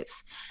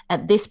pockets.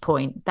 At this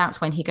point, that's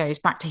when he goes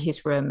back to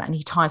his room and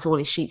he ties all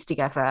his sheets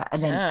together,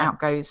 and then out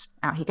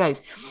he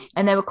goes.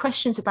 And there were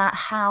questions about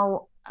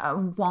how,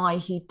 why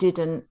he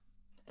didn't,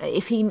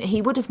 if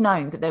he would have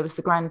known that there was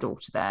the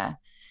granddaughter there,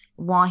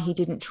 why he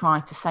didn't try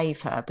to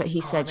save her. But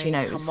he said, come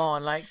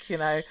on,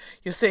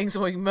 you're seeing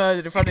someone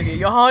murdered in front of you.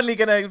 You're hardly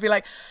going to be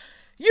like,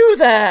 "You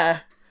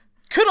there?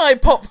 Could I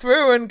pop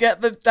through and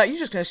get the..." You're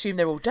just going to assume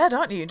they're all dead,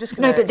 aren't you? You're just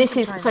No, but this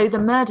is... So the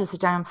murders are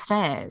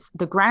downstairs.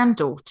 The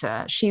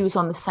granddaughter, she was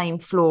on the same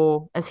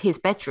floor as his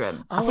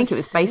bedroom. I think it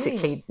was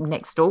basically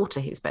next door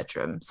to his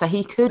bedroom. So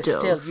he could have...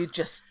 Still, you'd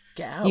just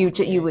get out. You would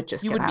just get out of there,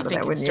 wouldn't you? You wouldn't be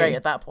thinking straight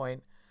at that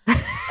point.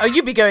 Oh,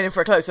 you'd be going in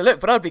for a closer look,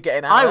 but I'd be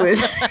getting out. I would.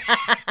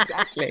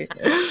 Exactly.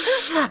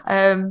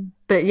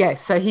 But yeah,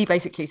 so he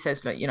basically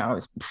says, "Look, I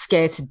was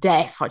scared to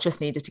death. I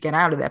just needed to get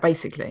out of there,"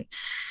 basically.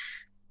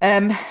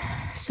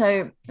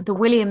 So the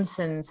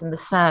Williamsons and the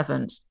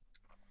servant,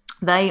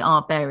 they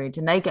are buried,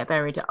 and they get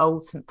buried at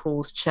Old St.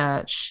 Paul's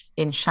Church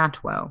in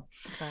Shadwell.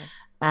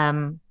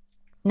 Okay.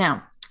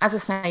 Now, as I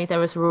say, there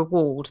was a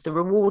reward. The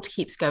reward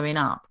keeps going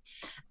up.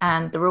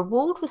 And the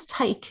reward was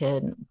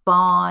taken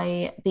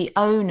by the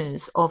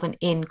owners of an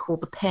inn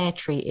called the Pear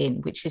Tree Inn,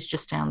 which is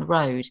just down the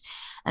road.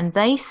 And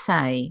they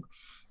say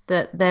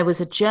that there was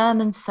a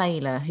German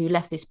sailor who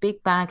left this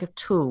big bag of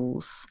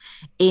tools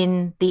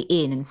in the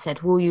inn and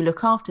said, "Will you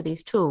look after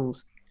these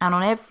tools?" And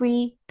on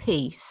every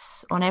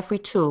piece, on every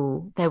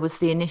tool, there was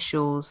the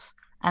initials.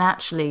 And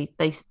actually,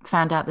 they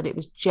found out that it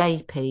was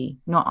JP,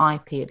 not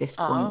IP at this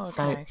point.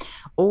 Oh, okay.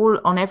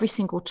 So on every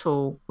single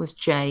tool was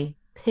JP.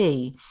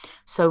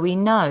 So we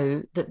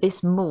know that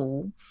this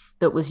maul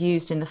that was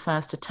used in the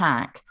first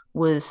attack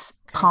was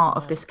part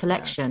of this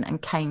collection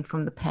and came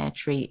from the Pear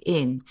Tree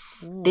Inn.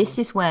 Ooh. This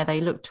is where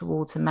they look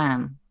towards a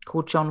man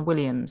called John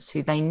Williams,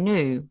 who they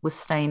knew was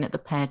staying at the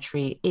Pear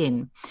Tree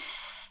Inn.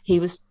 He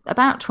was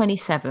about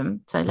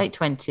 27, so late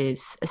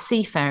 20s, a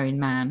seafaring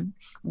man.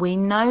 We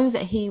know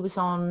that he was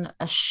on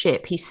a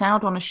ship. He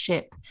sailed on a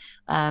ship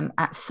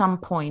at some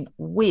point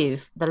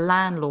with the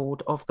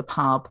landlord of the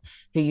pub,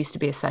 who used to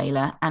be a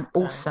sailor, and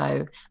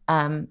also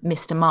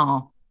Mr.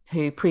 Marr,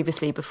 who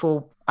previously,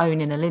 before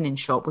owning a linen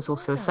shop, was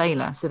also a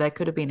sailor. So there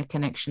could have been a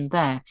connection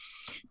there.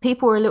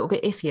 People were a little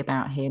bit iffy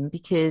about him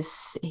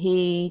because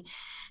he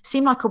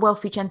seemed like a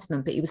wealthy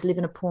gentleman, but he was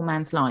living a poor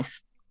man's life.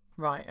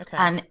 Right, okay.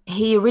 And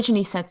he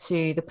originally said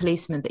to the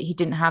policeman that he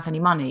didn't have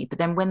any money, but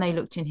then when they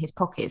looked in his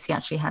pockets, he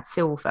actually had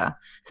silver.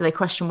 So they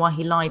questioned why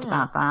he lied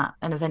about that,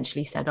 and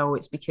eventually said, oh,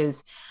 it's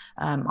because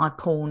I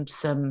pawned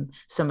some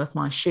of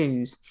my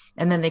shoes.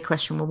 And then they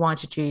questioned, well, why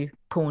did you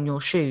pawn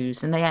your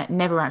shoes? And they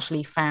never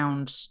actually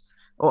found,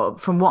 or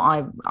from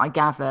what I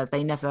gather,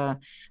 they never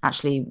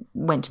actually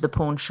went to the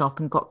pawn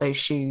shop and got those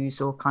shoes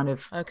or kind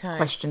of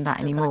questioned that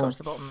anymore. Kind of got to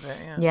the bottom of it,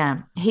 yeah.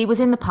 He was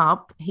in the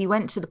pub. He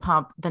went to the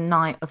pub the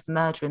night of the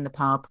murder in the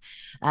pub.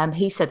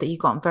 He said that he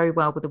got on very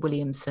well with the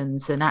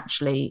Williamsons, and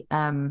actually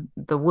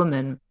the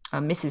woman,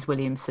 Mrs.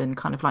 Williamson,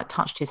 kind of like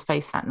touched his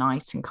face that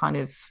night and kind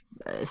of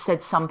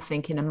said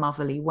something in a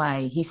motherly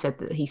way. He said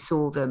that he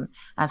saw them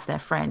as their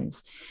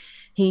friends.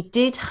 He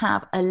did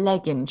have a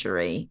leg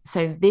injury,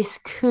 so this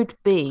could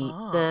be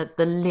the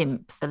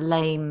limp, the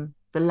lame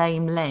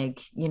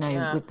leg,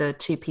 with the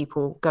two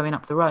people going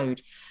up the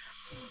road.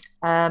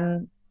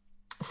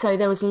 So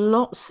there was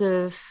lots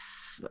of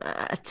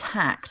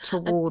attack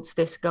towards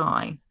this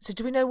guy. So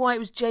do we know why it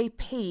was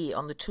JP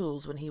on the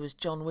tools when he was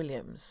John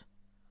Williams?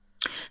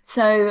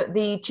 So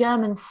the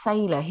German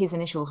sailor, his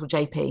initials were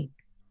JP.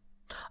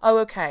 Oh,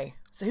 okay.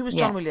 So who was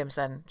John Williams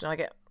then? Did I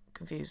get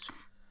confused?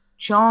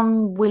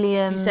 John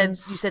Williams. You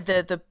said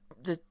the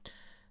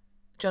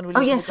John Williams.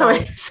 Oh yeah,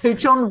 sorry. So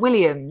John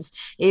Williams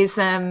is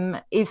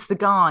the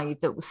guy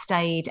that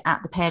stayed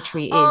at the Pear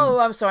Tree Inn. Oh,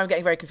 I'm sorry, I'm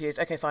getting very confused.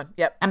 Okay, fine.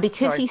 Yep. And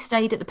because he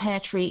stayed at the Pear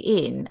Tree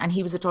Inn and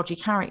he was a dodgy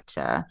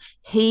character,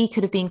 he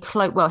could have been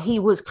close. Well, he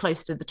was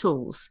close to the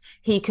tools.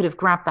 He could have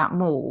grabbed that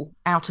maul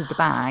out of the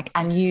bag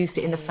and used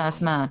it in the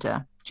first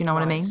murder. Do you know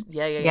what I mean?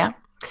 Yeah.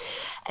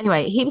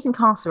 Anyway, he was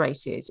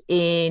incarcerated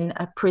in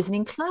a prison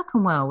in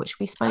Clerkenwell, which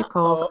we spoke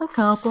of a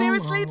couple.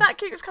 Seriously, that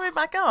keeps coming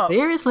back up.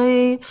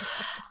 Seriously.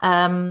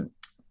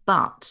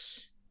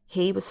 But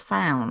he was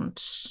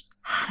found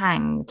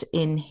hanged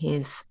in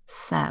his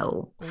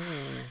cell,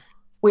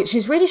 which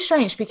is really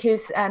strange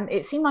because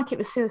it seemed like it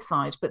was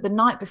suicide. But the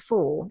night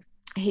before,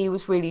 he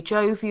was really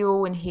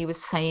jovial and he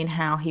was saying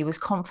how he was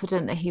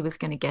confident that he was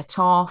going to get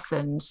off,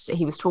 and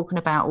he was talking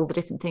about all the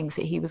different things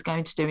that he was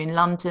going to do in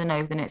London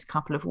over the next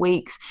couple of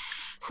weeks.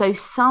 So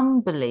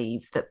some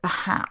believe that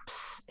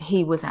perhaps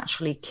he was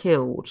actually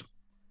killed.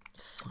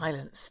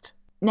 Silenced.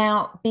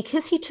 Now,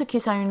 because he took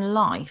his own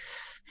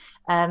life,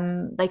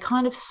 they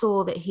kind of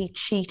saw that he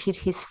cheated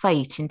his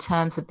fate in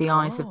terms of the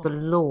eyes of the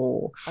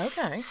law.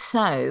 Okay.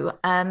 So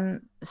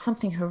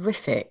something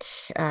horrific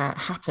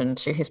happened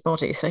to his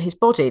body. So his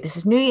body, this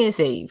is New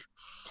Year's Eve,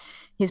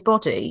 his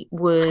body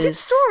was... This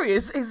story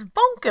is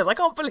bonkers. I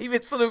can't believe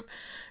it's sort of...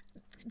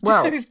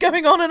 Well, it's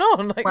going on and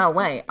on. Well,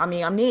 wait. I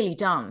mean, I'm nearly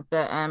done,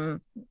 but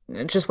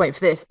just wait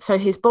for this. So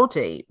his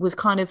body was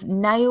kind of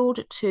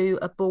nailed to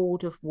a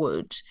board of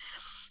wood,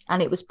 and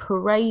it was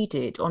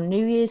paraded on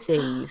New Year's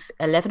Eve,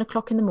 11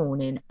 o'clock in the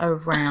morning,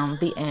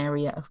 around the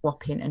area of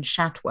Wapping and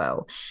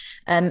Shadwell.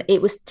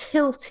 It was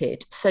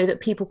tilted so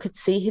that people could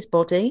see his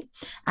body,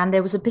 and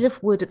there was a bit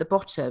of wood at the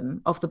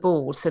bottom of the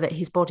board so that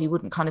his body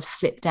wouldn't kind of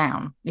slip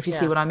down, if you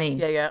see what I mean.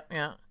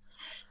 Yeah.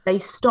 They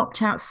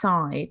stopped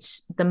outside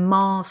the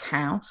Mars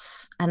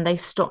house, and they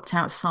stopped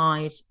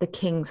outside the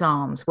King's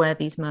Arms where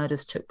these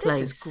murders took place.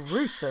 This is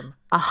gruesome.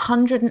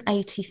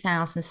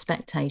 180,000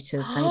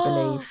 spectators, they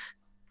believe.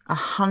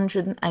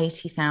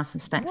 180,000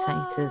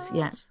 spectators. What?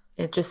 Yeah,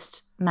 it's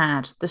just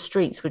mad. The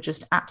streets were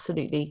just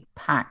absolutely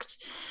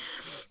packed.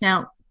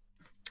 Now,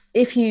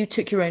 if you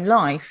took your own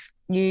life,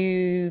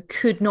 you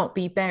could not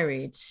be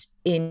buried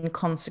in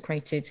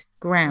consecrated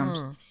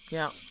ground.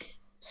 Yeah.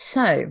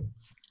 So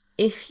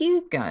if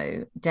you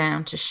go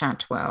down to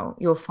Shadwell,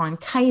 you'll find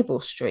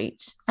Cable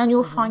Street and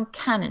you'll find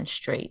Cannon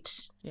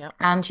Street. Yeah.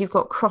 And you've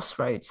got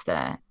Crossroads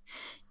there.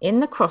 In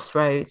the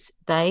Crossroads,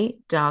 they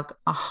dug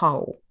a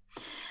hole.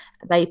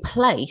 They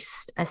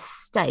placed a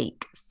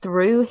stake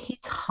through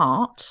his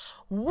heart.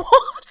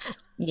 What?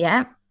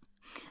 Yeah.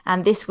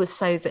 And this was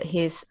so that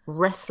his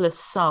restless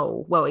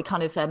soul, well, it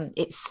kind of,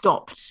 it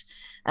stopped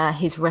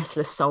his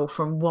restless soul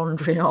from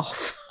wandering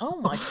off. Oh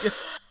my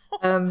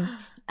God.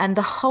 And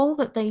the hole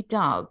that they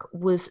dug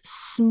was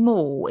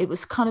small. It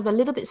was kind of a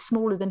little bit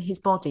smaller than his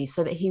body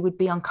so that he would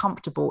be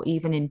uncomfortable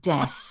even in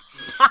death.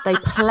 They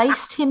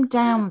placed him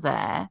down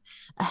there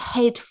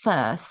head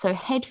first. So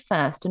head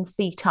first and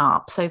feet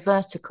up. So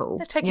vertical.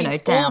 They're taking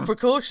down. all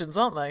precautions,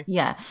 aren't they?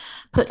 Yeah.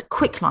 Put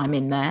quicklime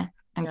in there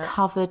and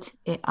covered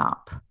it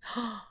up.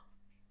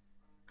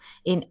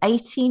 In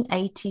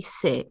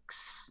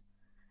 1886,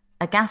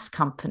 a gas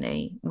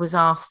company was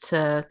asked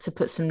to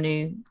put some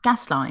new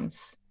gas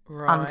lines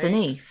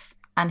underneath,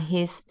 and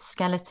his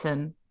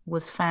skeleton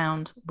was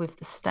found with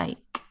the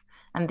stake.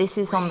 And this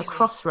is on the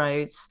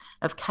crossroads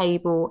of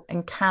Cable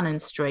and Cannon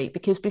Street,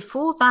 because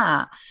before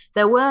that,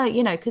 there were,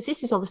 because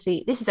this is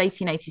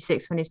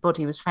 1886 when his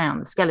body was found,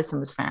 the skeleton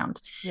was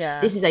found.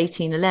 Yeah. This is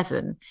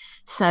 1811.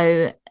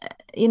 So,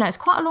 it's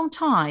quite a long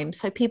time.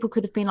 So people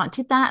could have been like,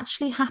 did that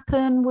actually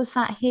happen? Was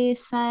that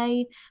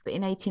hearsay? But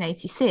in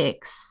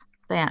 1886,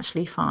 they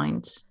actually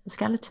find the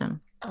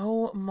skeleton.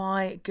 Oh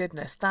my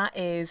goodness. That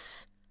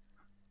is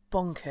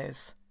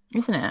bonkers.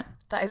 Isn't it?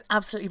 That is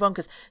absolutely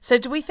bonkers. So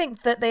do we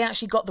think that they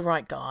actually got the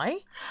right guy?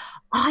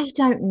 I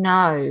don't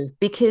know,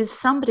 because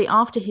somebody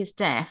after his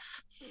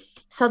death,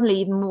 suddenly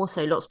even more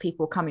so, lots of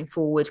people coming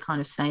forward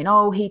kind of saying,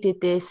 oh, he did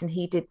this and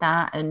he did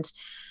that. And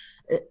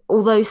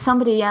although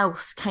somebody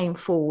else came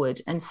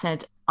forward and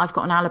said, I've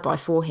got an alibi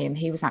for him,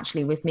 he was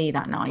actually with me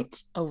that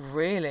night. Oh,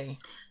 really?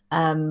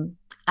 And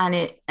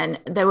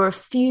there were a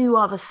few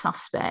other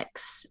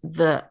suspects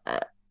that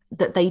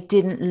they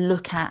didn't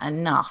look at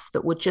enough,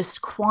 that were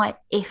just quite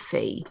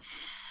iffy.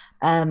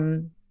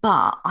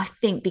 But I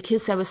think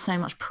because there was so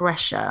much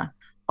pressure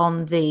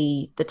on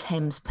the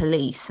Thames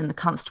police and the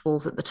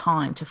constables at the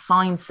time to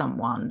find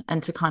someone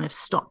and to kind of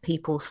stop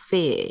people's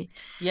fear.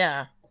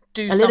 Yeah,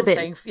 do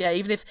something. Yeah,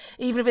 even if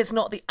it's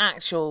not the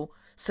actual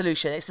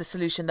solution, it's the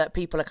solution that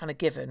people are kind of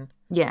given.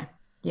 Yeah,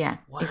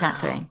 wow.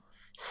 Exactly.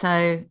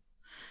 So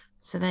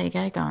there you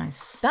go,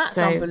 guys. That's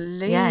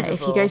unbelievable. Yeah,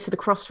 if you go to the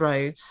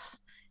crossroads,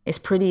 it's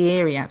pretty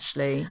eerie,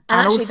 actually.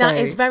 And actually, also, that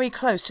is very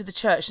close to the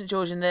church, St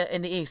George in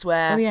the east,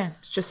 where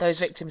it's just those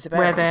victims are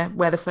buried.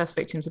 Where the first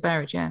victims are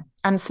buried, yeah.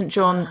 And St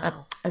John,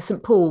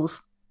 St Paul's,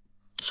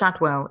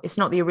 Shadwell. It's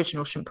not the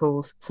original St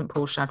Paul's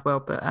Shadwell,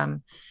 but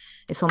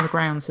it's on the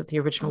grounds of the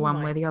original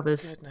one where the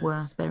others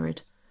were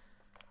buried.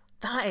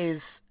 That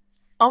is,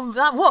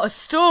 what a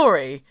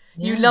story!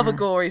 Yeah. You love a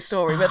gory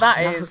story, but that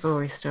is a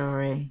gory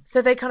story.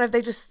 So they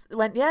just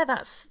went, yeah,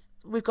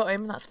 we've got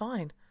him, that's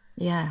fine.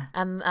 Yeah,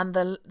 and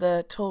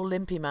the tall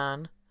limpy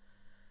man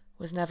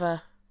was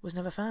never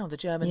found. The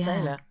German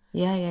sailor.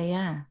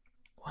 Yeah.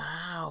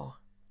 Wow.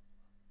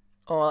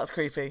 Oh, that's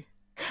creepy.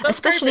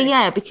 Especially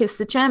because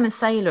the German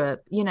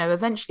sailor,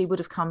 eventually would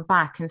have come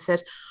back and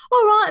said,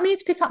 "All right, I need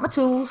to pick up my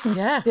tools," and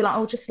be like,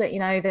 "Oh, just to let you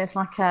know, there's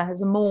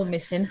a maul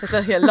missing.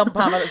 There's a lump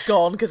hammer that's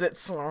gone because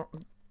it's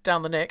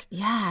down the neck."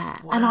 Yeah.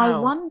 Wow. And I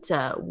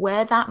wonder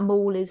where that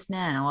maul is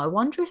now. I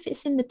wonder if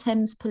it's in the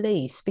Thames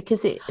Police,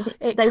 because they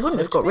wouldn't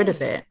have got rid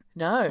of it.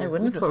 No, they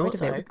wouldn't have got rid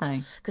of it, would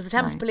they? Because the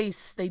Thames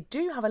Police, they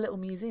do have a little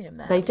museum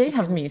there. They do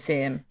have a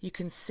museum. You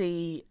can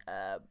see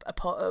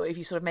if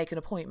you sort of make an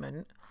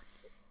appointment.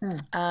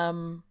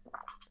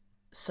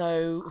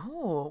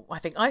 So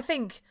I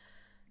think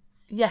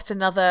yet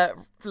another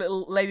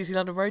little Ladies in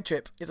London road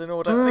trip is in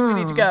order. I think we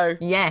need to go.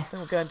 Yes.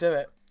 Then we'll go and do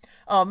it.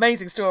 Oh,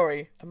 amazing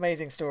story.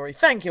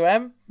 Thank you,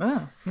 Em.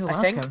 Oh, you're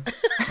welcome.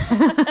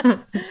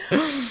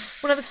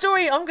 Well, now the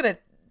story I'm going to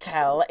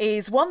tell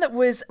is one that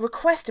was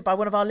requested by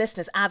one of our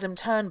listeners, Adam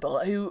Turnbull,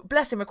 who,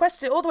 bless him,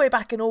 requested it all the way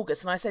back in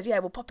August. And I said, yeah,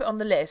 we'll pop it on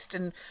the list,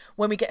 and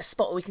when we get a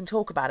spot we can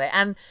talk about it.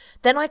 And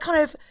then I kind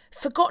of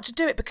forgot to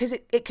do it because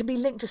it can be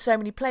linked to so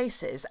many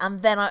places.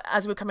 And then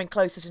as we were coming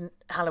closer to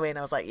Halloween,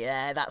 I was like,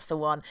 yeah, that's the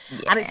one.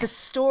 Yeah. And it's the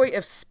story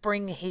of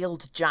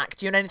Spring-Heeled Jack.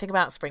 Do you know anything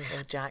about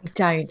Spring-Heeled Jack?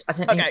 I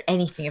don't know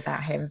anything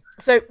about him.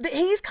 So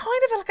he's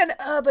kind of like an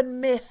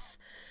urban myth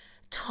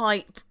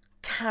type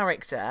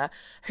character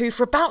who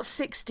for about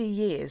 60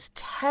 years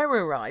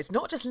terrorized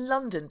not just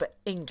London but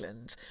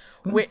England,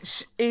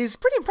 which is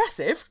pretty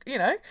impressive,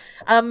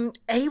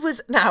 he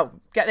was, now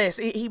get this,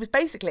 he was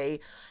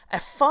basically a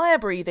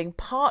fire-breathing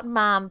part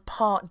man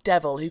part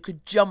devil who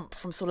could jump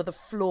from sort of the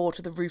floor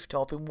to the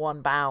rooftop in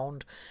one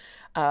bound.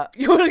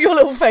 Your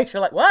little face,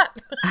 you're like, what?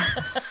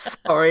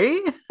 Sorry.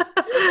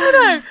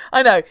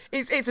 I know.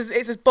 It's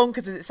as bonkers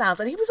as it sounds.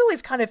 And he was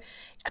always kind of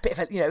a bit of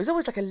a, it was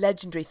always like a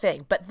legendary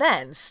thing. But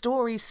then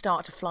stories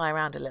start to fly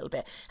around a little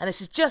bit. And this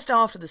is just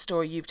after the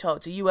story you've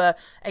told. So you were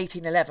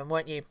 1811,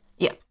 weren't you?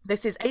 Yeah.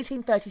 This is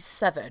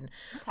 1837,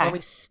 when we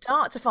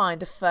start to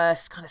find the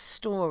first kind of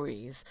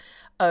stories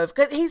of,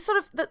 because he's sort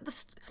of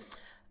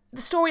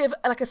the story of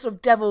like a sort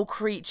of devil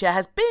creature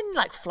has been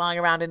like flying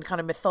around in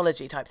kind of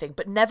mythology type thing,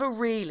 but never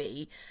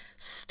really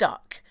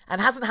stuck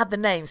and hasn't had the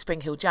name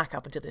Spring-Heeled Jack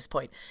up until this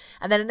point.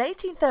 And then in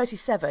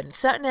 1837,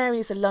 certain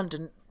areas of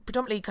London,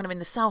 predominantly kind of in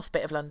the south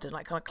bit of London,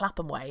 like kind of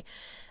Clapham way,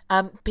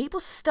 people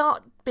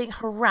start being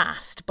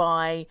harassed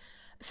by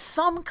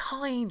some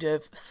kind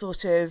of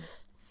sort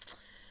of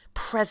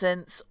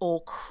presence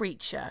or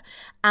creature,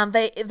 and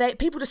they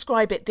people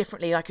describe it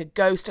differently, like a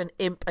ghost, an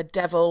imp, a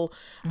devil.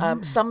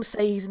 Some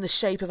say he's in the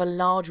shape of a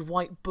large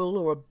white bull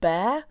or a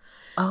bear.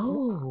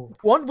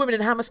 One woman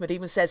in Hammersmith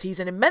even says he's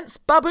an immense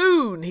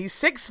baboon. He's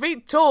 6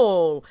 feet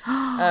tall.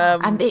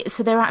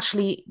 So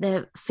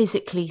they're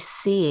physically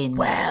seeing.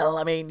 Well,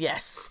 I mean,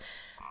 yes,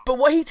 but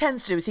what he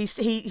tends to do is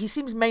he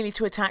seems mainly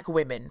to attack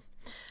women.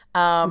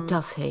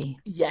 Does he?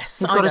 Yes,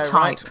 he's got a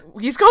type.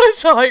 Right? He's got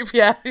a type.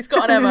 Yeah, he's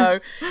got an MO,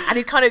 and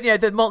he kind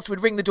of, the monster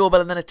would ring the doorbell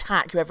and then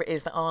attack whoever it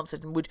is that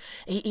answered, and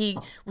he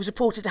was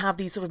reported to have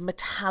these sort of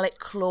metallic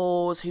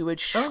claws who would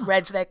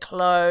shred their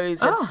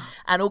clothes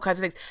and all kinds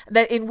of things. And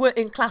then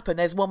in Clapham,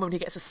 there's one woman who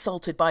gets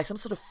assaulted by some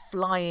sort of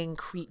flying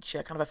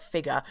creature, kind of a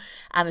figure,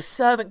 and a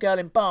servant girl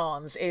in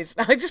Barnes is.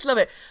 I just love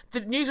it.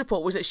 The news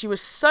report was that she was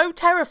so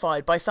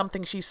terrified by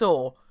something she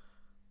saw.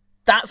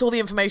 That's all the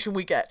information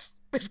we get.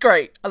 It's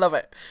great. I love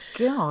it.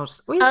 God.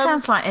 Well, it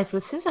sounds like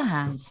Edward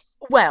Scissorhands.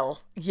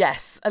 Well,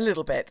 yes, a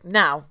little bit.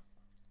 Now,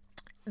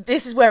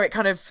 this is where it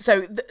kind of...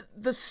 So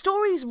the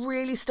stories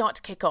really start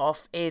to kick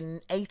off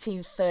in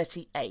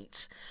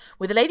 1838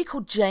 with a lady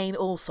called Jane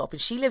Alsop, and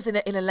she lives in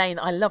a lane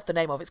I love the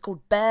name of. It's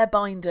called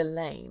Bearbinder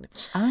Lane.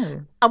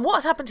 Oh. And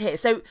what's happened here?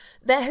 So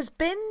there has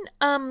been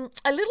a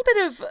little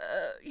bit of,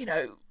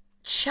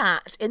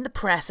 chat in the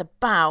press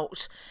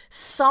about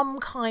some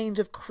kind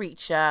of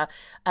creature.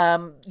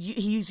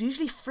 He's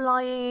usually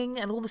flying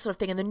and all this sort of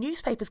thing, and the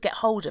newspapers get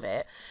hold of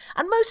it,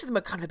 and most of them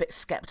are kind of a bit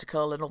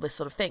sceptical and all this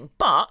sort of thing,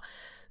 but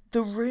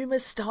the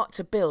rumours start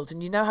to build,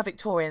 and you know how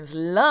Victorians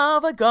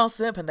love a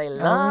gossip and they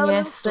love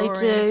a story.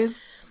 They do.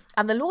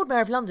 And the Lord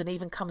Mayor of London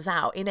even comes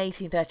out in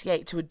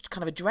 1838 to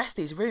kind of address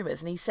these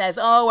rumours, and he says,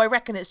 I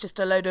reckon it's just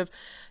a load of,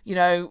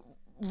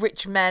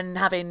 rich men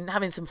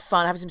having some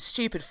fun, having some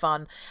stupid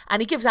fun,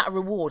 and he gives out a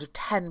reward of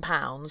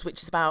 £10,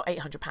 which is about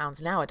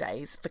 £800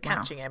 nowadays, for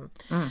catching him.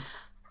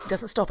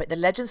 Doesn't stop it. The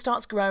legend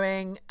starts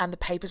growing, and the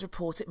papers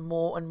report it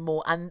more and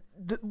more, and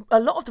a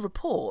lot of the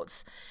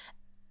reports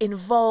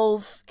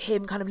involve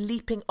him kind of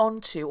leaping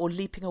onto or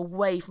leaping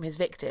away from his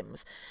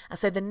victims, and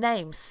so the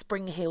name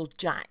Spring-Heeled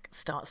Jack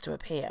starts to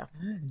appear.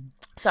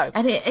 So,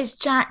 and it's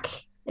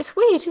Jack. It's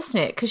weird, isn't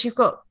it? Because you've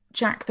got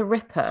Jack the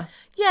Ripper.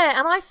 Yeah,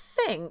 and I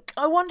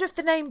wonder if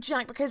the name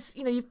Jack, because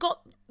you've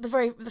got the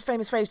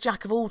famous phrase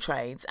Jack of all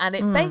trades, and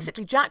it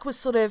basically Jack was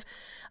sort of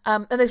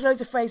and there's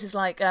loads of phrases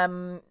like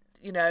all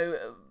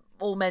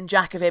men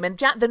Jack of him, and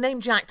the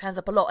name Jack turns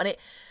up a lot, and it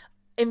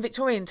in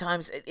Victorian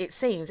times it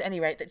seems at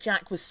any rate that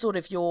Jack was sort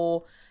of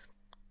your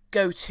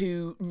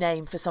go-to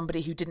name for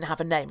somebody who didn't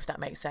have a name, if that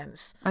makes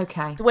sense.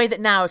 Okay. The way that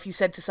now if you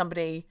said to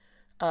somebody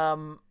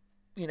somebody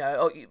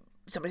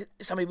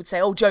would say,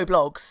 Joe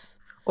Bloggs.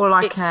 Or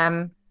like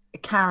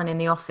Karen in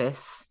The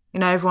Office.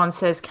 Everyone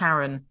says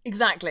Karen.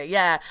 Exactly,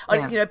 yeah.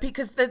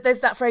 Because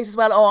there's that phrase as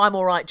well, I'm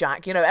all right,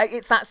 Jack.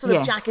 It's that sort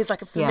of Jack is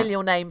like a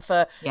familial name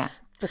for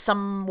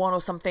someone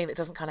or something that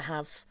doesn't kind of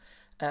have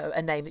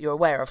a name that you're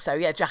aware of. So,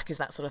 yeah, Jack is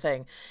that sort of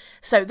thing.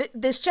 So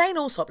this Jane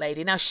Alsop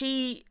lady, now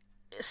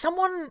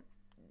someone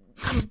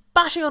comes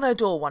bashing on her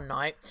door one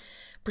night,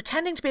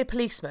 pretending to be a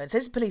policeman,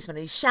 says he's a policeman,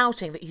 and he's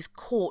shouting that he's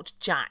caught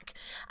Jack.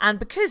 And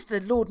because the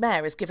Lord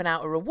Mayor has given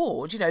out a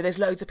reward, there's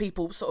loads of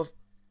people sort of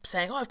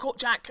saying, I've caught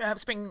Jack,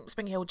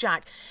 Spring-Heeled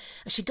Jack.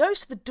 And she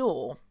goes to the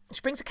door,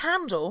 she brings a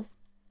candle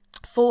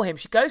for him,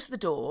 she goes to the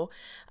door,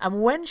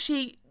 and when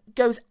she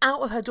goes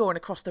out of her door and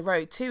across the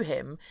road to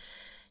him,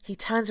 he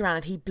turns around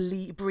and he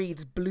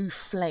breathes blue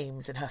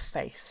flames in her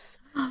face.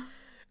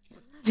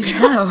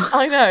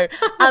 I know.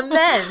 And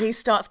then he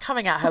starts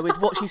coming at her with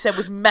what she said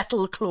was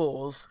metal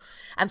claws,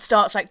 and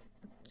starts like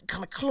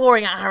kind of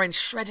clawing at her and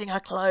shredding her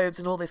clothes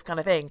and all this kind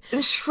of thing.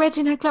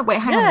 Shredding her clothes? Wait,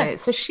 hang on a minute.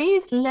 So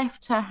she's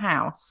left her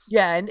house.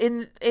 Yeah, and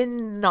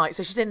in night.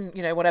 So she's in,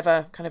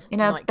 whatever kind of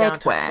nightgown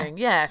type thing.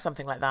 Yeah,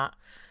 something like that.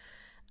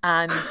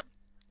 And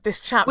this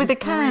chap with a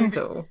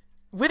candle.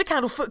 With a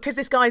candle, because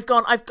this guy's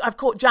gone, I've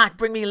caught Jack,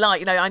 bring me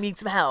light, I need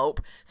some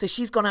help. So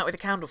she's gone out with a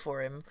candle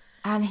for him.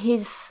 And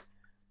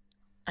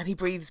he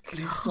breathes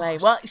blue flame.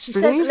 Well, she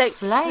says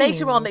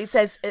later on that it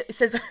says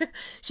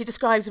she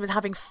describes him as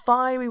having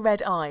fiery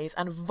red eyes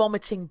and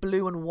vomiting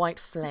blue and white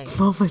flames.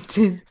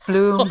 Vomiting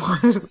blue and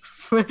white.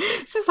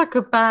 This is like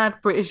a bad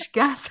British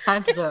gas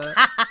advert.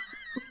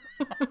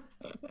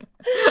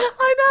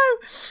 I know.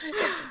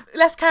 It's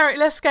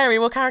less scary,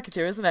 more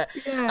caricature, isn't it?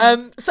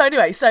 Yeah. So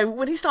anyway,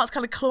 when he starts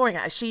kind of clawing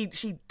at her, she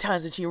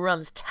turns and she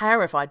runs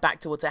terrified back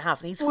towards her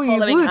house, and he's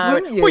following her.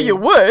 You? Well, you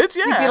would,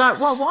 yeah. You'd be like,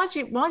 well, why do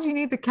you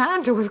need the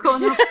candle? We've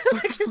got enough.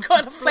 You've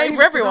got enough flame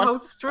for everyone. The whole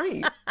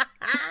street.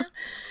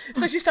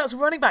 So she starts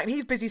running back, and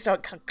he's busy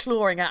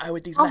clawing at her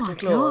with these metal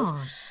claws.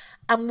 Gosh.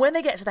 And when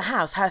they get to the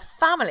house, her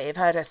family have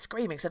heard her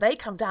screaming, so they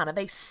come down and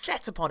they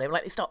set upon him,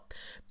 like they start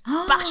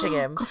bashing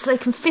him. Because they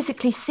can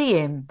physically see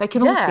him. They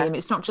can all see him.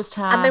 It's not just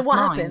her. And then what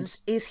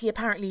happens is he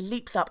apparently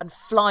leaps up and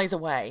flies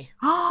away.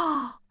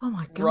 Oh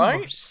my gosh.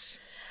 Right?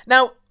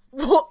 Now,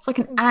 what? It's like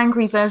an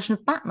angry version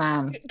of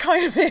Batman. It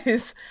kind of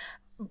is.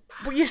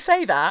 But you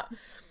say that.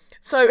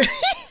 So is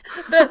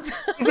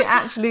it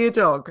actually a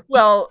dog?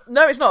 Well,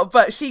 no, it's not.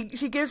 But she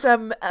gives a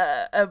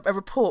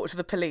report to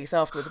the police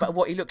afterwards about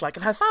what he looked like,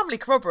 and her family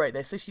corroborate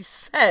this. So she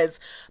says,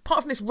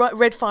 apart from this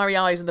red fiery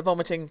eyes and the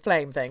vomiting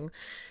flame thing,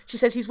 she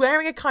says he's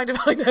wearing a kind of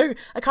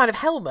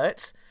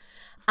helmet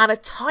and a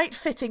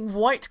tight-fitting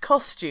white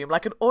costume,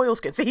 like an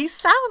oilskin. So he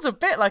sounds a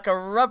bit like a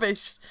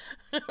rubbish,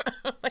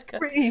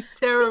 pretty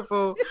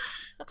terrible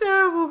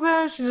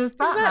version of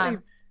Batman.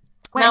 Exactly.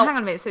 Wait, hang on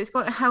a minute. So it's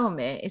got a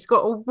helmet. It's got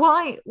a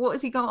white. What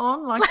has he got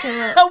on? Like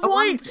a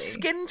white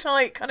skin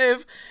tight kind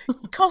of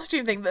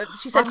costume thing that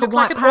she said looks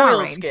like an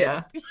oil skin.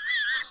 Yeah.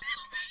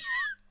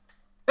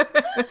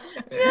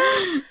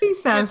 He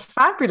sounds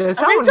fabulous.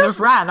 I wouldn't have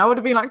ran. I would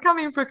have been like, come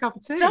in for a cup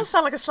of tea. Does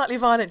sound like a slightly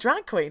violent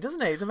drag queen,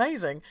 doesn't he? It's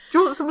amazing. Do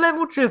you want some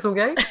lemon drizzle,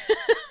 Gay?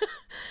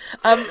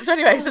 So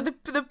anyway, so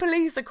the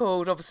police are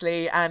called,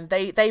 obviously, and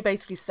they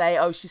basically say,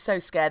 oh, she's so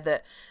scared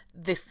that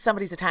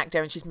somebody's attacked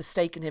her and she's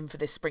mistaken him for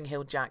this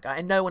Spring-Heeled Jack guy,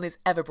 and no one is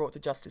ever brought to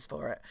justice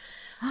for it.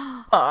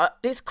 But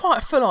it's quite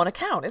a full-on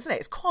account, isn't it?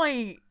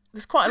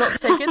 There's quite a lot to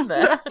take in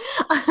there.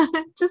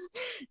 Just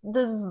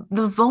the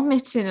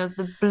vomiting of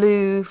the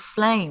blue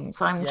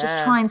flames. I'm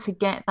just trying to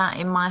get that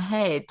in my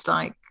head.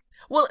 Like,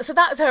 well, so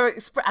that's her.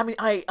 I mean,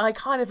 I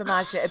kind of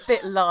imagine it a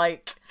bit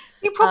like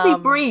you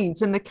probably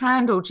breathed and the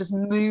candle just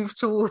moved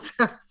towards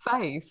her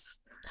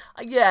face.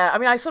 Yeah, I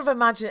mean, I sort of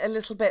imagine it a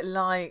little bit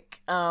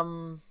like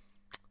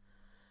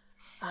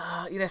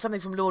something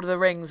from Lord of the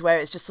Rings where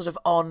it's just sort of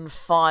on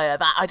fire.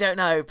 That I don't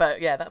know,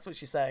 but yeah, that's what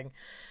she's saying.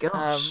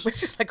 Gosh,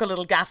 which is like a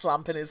little gas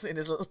lamp in his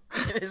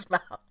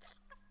mouth.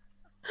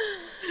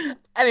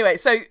 Anyway,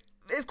 so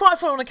it's quite a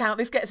full-on account.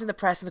 This gets in the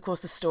press, and of course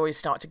the stories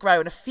start to grow.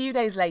 And a few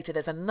days later,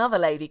 there's another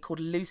lady called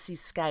Lucy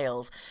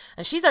Scales,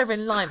 and she's over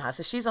in Limehouse,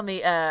 so she's on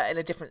the in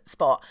a different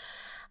spot.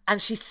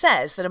 And she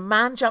says that a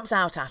man jumps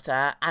out at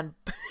her and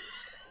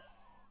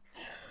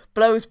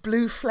blows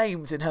blue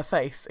flames in her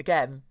face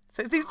again.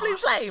 So it's these blue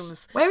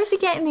flames. Where is he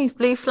getting these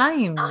blue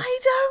flames? I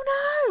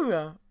don't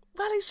know.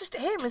 Well, it's just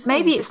him, isn't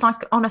Maybe it's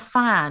like on a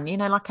fan,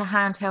 like a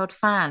handheld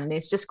fan, and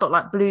it's just got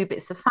like blue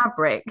bits of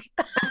fabric.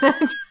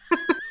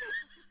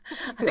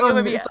 I think I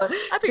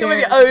may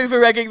be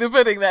over-egging the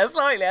pudding there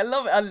slightly. I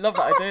love it. I love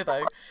that idea,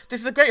 though.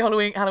 This is a great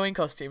Halloween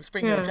costume,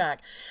 Spring-Heeled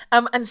Jack.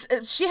 And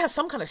she has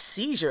some kind of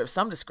seizure of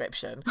some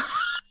description.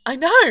 I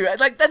know.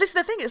 Like, this is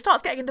the thing. It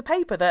starts getting in the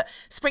paper that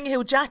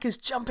Spring-Heeled Jack is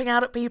jumping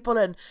out at people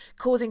and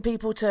causing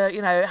people to,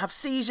 have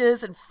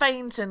seizures and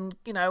faint and,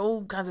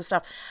 all kinds of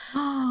stuff.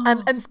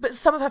 But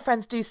some of her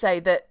friends do say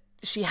that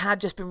she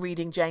had just been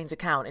reading Jane's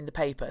account in the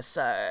paper.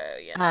 So,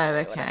 okay.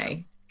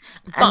 Whatever.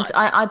 And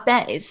I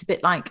bet it's a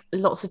bit like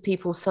lots of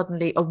people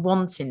suddenly are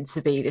wanting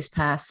to be this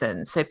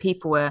person. So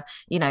people were,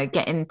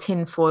 getting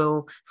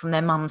tinfoil from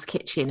their mum's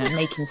kitchen and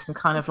making some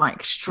kind of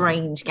like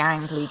strange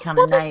gangly kind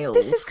of nails.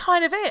 This is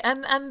kind of it.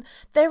 And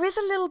there is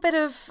a little bit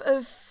of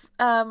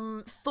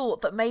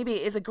thought that maybe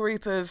it is a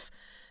group of,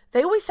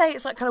 they always say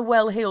it's like kind of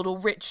well-heeled or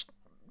rich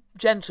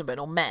gentlemen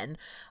or men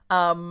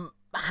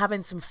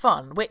having some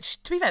fun,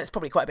 which, to be fair, there's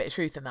probably quite a bit of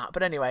truth in that.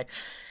 But anyway...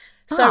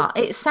 So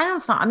it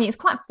sounds like, it's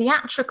quite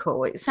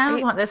theatrical. It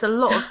sounds like there's a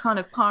lot of kind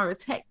of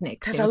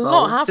pyrotechnics. There's a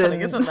lot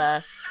happening, isn't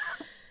there?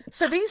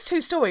 So these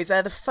two stories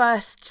are the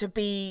first to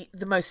be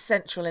the most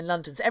central in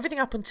London. So everything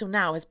up until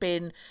now has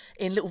been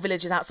in little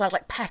villages outside,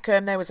 like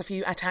Peckham. There was a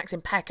few attacks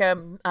in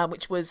Peckham,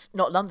 which was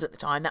not London at the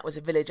time. That was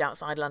a village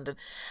outside London.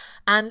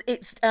 And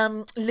it's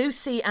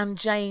Lucy and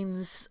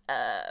Jane's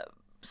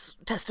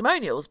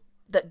testimonials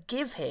that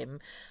give him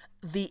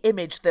the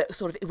image that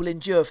sort of it will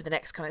endure for the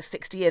next kind of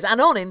 60 years and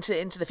on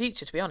into the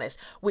future, to be honest,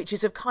 which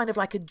is of kind of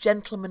like a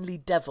gentlemanly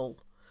devil.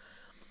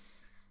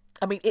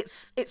 I mean,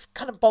 it's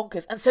kind of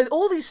bonkers. And so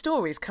all these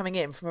stories coming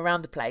in from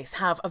around the place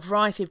have a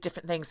variety of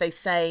different things. They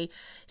say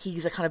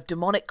he's a kind of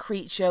demonic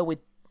creature with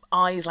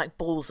eyes like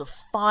balls of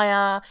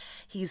fire.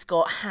 He's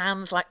got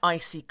hands like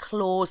icy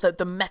claws.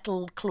 The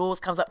metal claws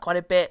comes up quite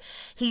a bit.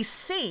 He's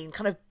seen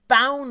kind of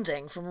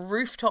bounding from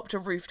rooftop to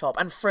rooftop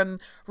and from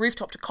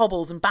rooftop to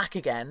cobbles and back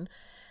again.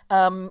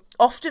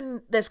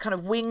 Often there's kind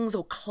of wings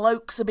or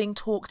cloaks are being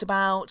talked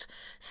about.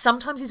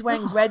 Sometimes he's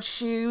wearing red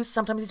shoes.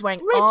 Sometimes he's wearing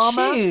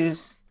armour. Red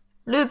shoes?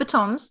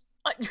 Louboutins?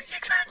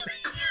 Exactly.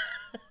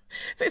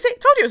 So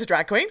told you it was a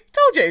drag queen.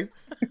 Told you.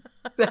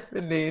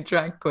 Definitely a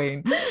drag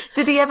queen.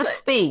 Did he ever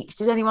speak?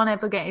 Did anyone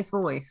ever get his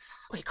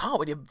voice? Well, you can't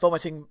when you're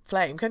vomiting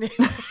flame, can you?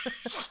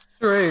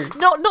 True.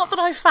 Not that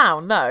I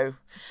found, no.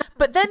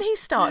 But then he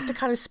starts to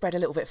kind of spread a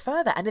little bit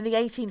further. And in the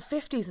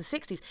 1850s and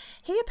 60s,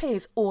 he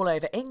appears all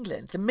over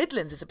England. The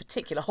Midlands is a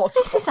particular hotspot for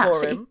him. This is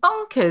actually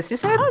bonkers.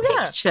 Is there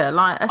a picture,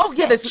 like a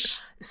sketch?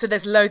 Yeah,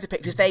 there's loads of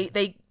pictures.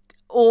 They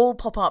all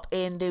pop up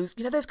in those,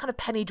 those kind of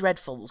penny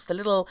dreadfuls, the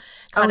little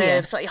kind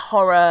of slightly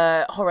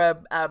horror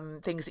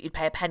things that you'd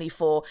pay a penny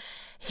for.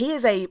 He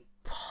is a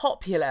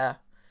popular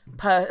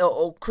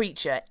or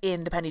creature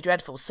in the penny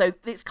dreadfuls. So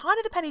it's kind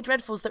of the penny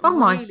dreadfuls that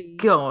my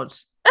God.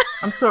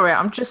 I'm sorry,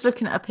 I'm just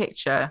looking at a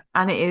picture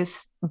and it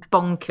is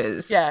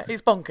bonkers. Yeah,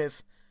 it's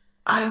bonkers.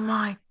 Oh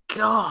my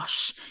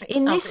gosh.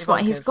 In this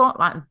one, he's got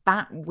like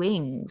bat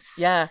wings.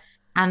 Yeah.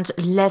 And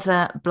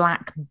leather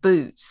black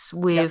boots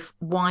with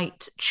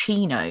white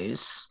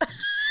chinos.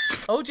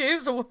 Told you,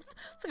 it's like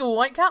a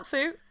white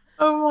catsuit.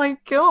 Oh my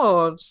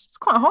God. It's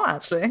quite hot,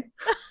 actually.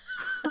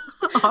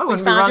 I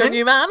wouldn't found your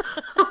new man.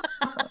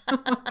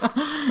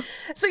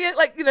 So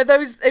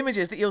those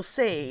images that you'll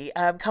see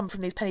come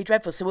from these penny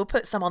dreadfuls. So we'll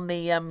put some on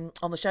the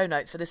show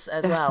notes for this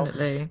as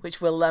Definitely. Well,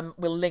 which we'll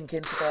link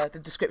into the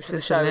description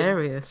of the show.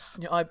 Hilarious.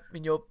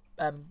 In your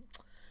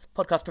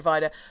podcast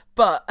provider,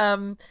 but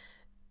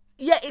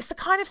yeah, it's the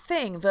kind of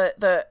thing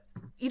that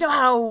you know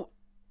how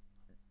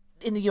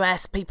in the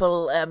US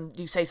people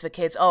you say to the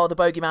kids, oh, the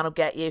bogeyman will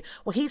get you.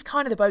 Well, he's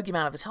kind of the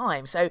bogeyman of the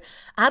time. So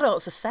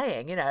adults are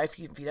saying, you know, if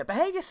you don't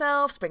behave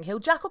yourself, Spring Heel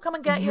Jack will come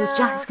and get you. Spring Heel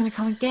Jack's going to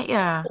come and get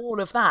you. All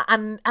of that.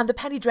 And the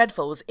Penny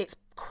Dreadfuls, it's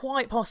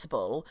quite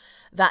possible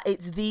that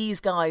it's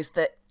these guys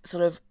that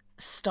sort of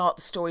start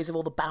the stories of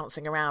all the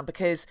bouncing around,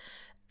 because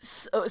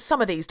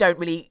some of these don't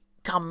really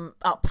come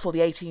up before the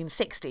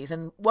 1860s,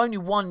 and only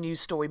one news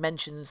story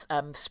mentions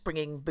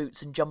springing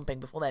boots and jumping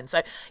before then.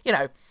 So, you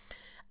know,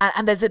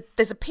 and there's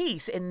a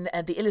piece in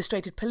the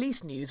Illustrated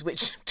Police News,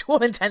 which to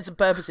all intents and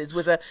purposes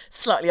was a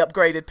slightly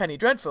upgraded Penny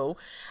Dreadful,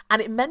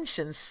 and it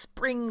mentions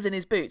springs in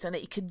his boots and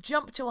that he could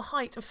jump to a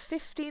height of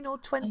 15 or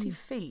 20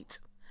 feet.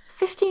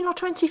 15 or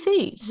 20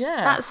 feet?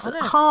 Yeah. That's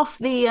half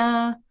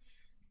the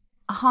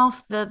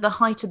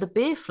height of the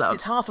beer flood.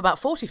 It's half about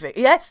 40 feet.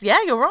 Yes,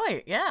 yeah, you're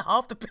right. Yeah,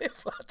 half the beer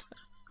flood.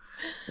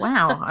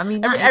 Wow, I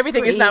mean,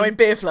 everything is now in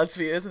beer floods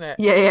for you, isn't it?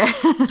 Yeah.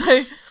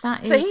 So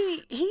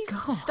he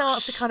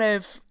starts to kind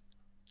of,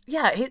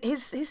 yeah,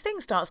 his thing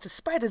starts to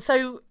spread, and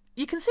so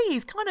you can see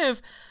he's kind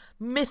of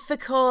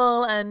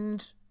mythical,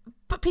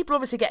 but people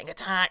obviously getting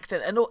attacked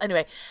and all,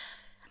 anyway.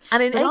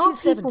 And in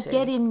 1870, are people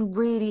getting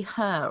really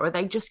hurt, or are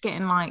they just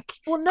getting like?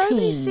 Well, nobody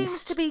teased?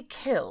 Seems to be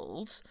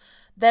killed.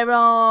 There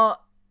are,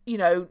 you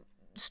know,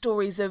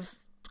 stories of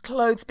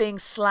clothes being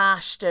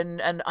slashed,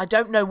 and I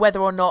don't know whether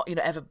or not, you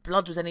know,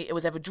 blood was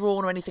ever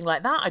drawn or anything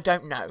like that. I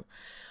don't know.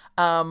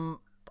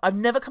 I've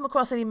never come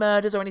across any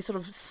murders or any sort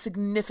of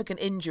significant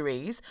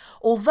injuries,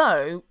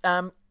 although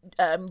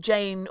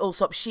Jane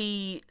Alsop,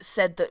 she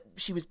said that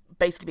she was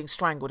basically being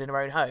strangled in her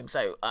own home,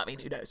 so I mean,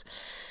 who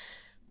knows.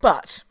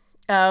 But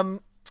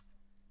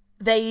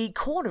they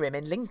corner him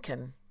in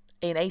Lincoln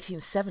in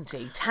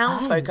 1870.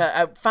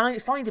 Townsfolk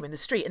find him in the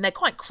street, and they're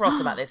quite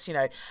cross about this, you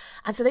know.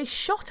 And so they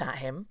shot at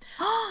him.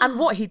 And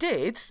what he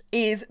did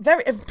is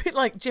a bit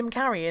like Jim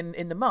Carrey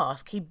in The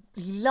Mask. He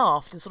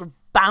laughed and sort of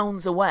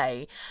bounds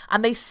away.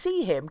 And they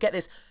see him, get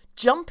this,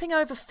 jumping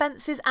over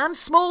fences and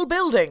small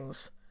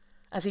buildings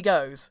as he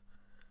goes.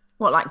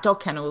 What, like dog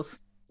kennels?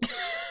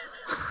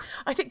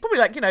 I think probably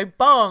like, you know,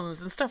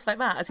 barns and stuff like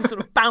that, as he's sort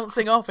of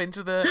bouncing off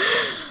into the...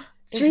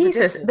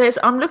 Jesus,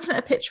 I'm looking at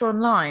a picture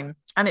online,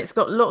 and it's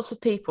got lots of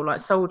people,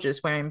 like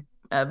soldiers wearing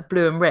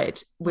blue and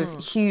red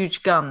with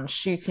huge guns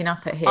shooting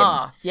up at him.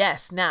 Ah,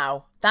 yes.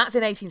 Now, that's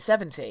in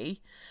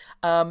 1870.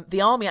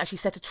 The army actually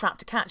set a trap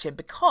to catch him,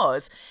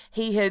 because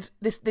he had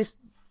this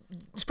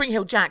Spring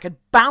Heel Jack had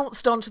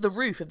bounced onto the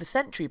roof of the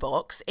sentry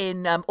box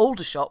in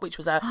Aldershot, which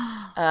was an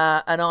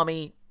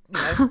army, you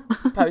know,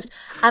 post,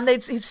 and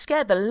he'd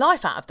scared the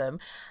life out of them.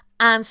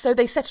 And so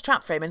they set a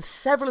trap for him, and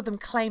several of them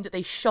claimed that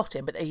they shot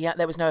him, but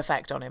there was no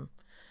effect on him.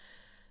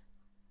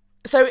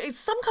 So it's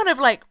some kind of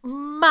like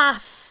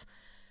mass,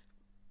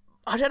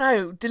 I don't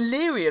know,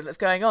 delirium that's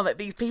going on, that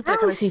these people are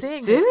kind of seeing. How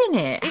is he doing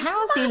it?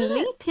 How is he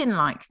leaping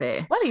like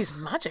this? Well,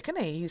 he's magic,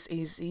 isn't he?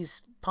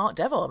 He's part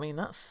devil. I mean,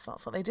 that's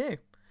what they do.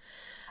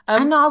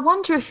 And I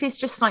wonder if he's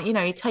just like, you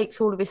know, he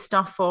takes all of his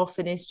stuff off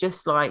and is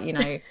just like, you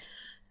know,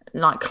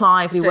 like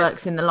Clive, who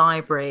works in the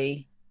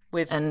library.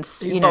 And,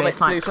 you know,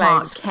 it's like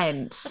Clark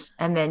Kent,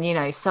 and then, you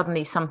know,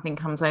 suddenly something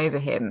comes over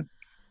him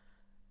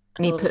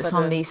and he puts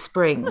on these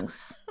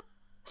springs.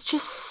 It's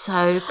just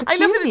so peculiar. I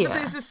love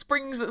that it's the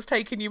springs that's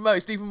taken you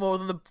most, even more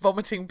than the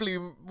vomiting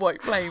blue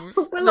white flames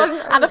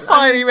and the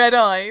fiery red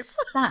eyes.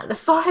 The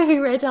fiery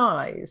red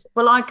eyes.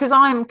 Well, because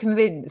I'm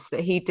convinced that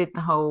he did the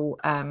whole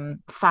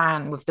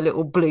fan with the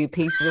little blue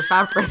pieces of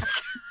fabric.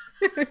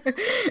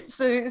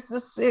 So it's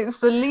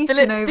the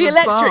leaping over the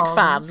electric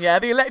barns.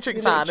 fan, the electric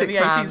fan in the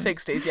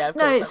 1860s. Yeah, of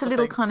course, it's a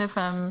little kind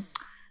of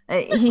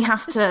he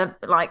has to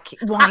like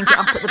wind it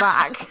up at the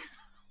back.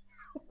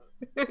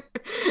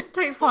 It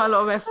takes quite a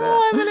lot of effort.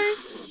 Oh, Emily,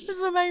 this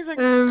is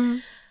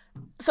amazing.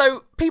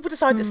 So people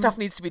decide that stuff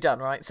needs to be done,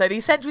 right? So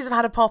these sentries have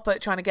had a pop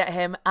at trying to get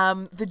him.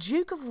 The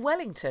Duke of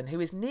Wellington, who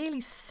is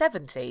nearly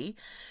 70,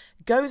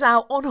 goes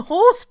out on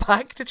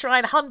horseback to try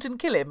and hunt and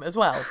kill him as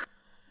well.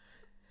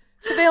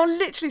 So they are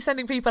literally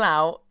sending people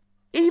out,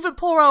 even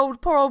poor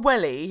old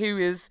Welly, who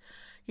is,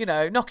 you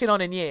know, knocking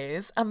on in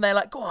years, and they're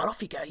like, go on,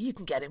 off you go, you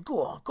can get him,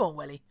 go on,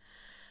 Welly.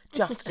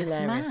 Just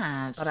hilarious.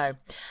 Mad. I know.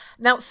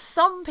 Now,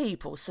 some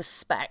people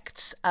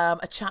suspect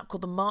a chap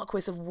called the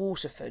Marquis of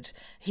Waterford.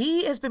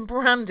 He has been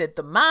branded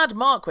the Mad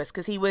Marquis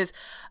because he was...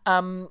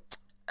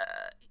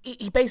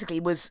 he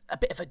basically was a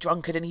bit of a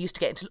drunkard, and he used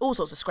to get into all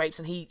sorts of scrapes,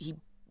 and he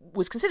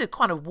was considered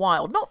kind of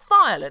wild, not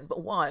violent,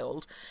 but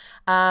wild.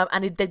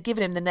 And they'd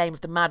given him the name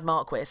of the Mad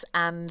Marquis.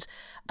 And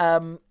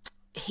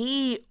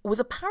he was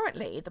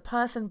apparently the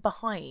person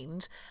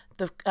behind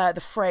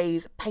the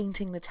phrase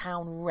 "painting the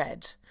town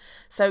red."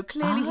 So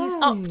clearly he's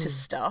up to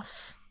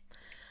stuff.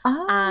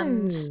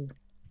 And,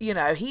 you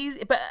know,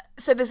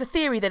 so there's a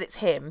theory that it's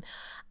him.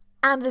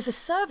 And there's a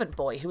servant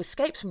boy who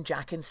escapes from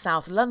Jack in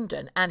South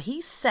London, and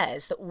he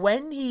says that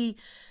when he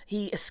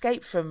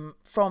escaped from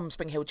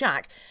Spring Heel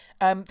Jack,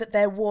 that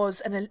there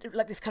was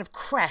this kind of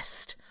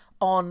crest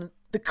on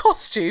the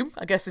costume,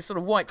 I guess this sort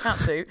of white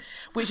catsuit,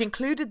 which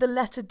included the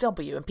letter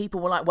W, and people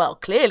were like, well,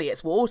 clearly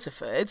it's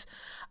Waterford,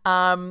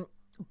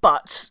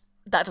 but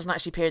that doesn't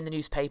actually appear in the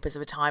newspapers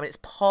of the time, and it's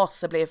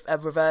possibly a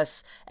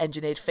reverse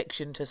engineered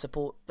fiction to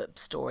support the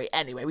story.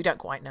 Anyway, we don't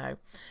quite know.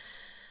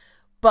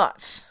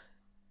 But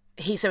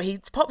he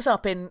pops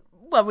up in,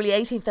 well, really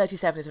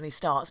 1837 is when he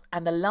starts,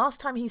 and the last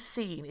time he's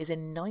seen is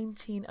in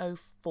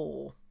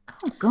 1904.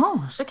 Oh,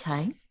 gosh,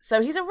 okay.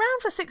 So he's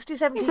around for 60,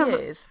 70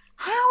 years.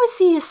 How has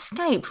he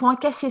escaped? Well, I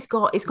guess he's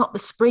got the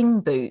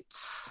spring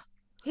boots.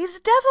 He's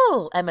the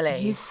devil, Emily.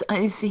 He's the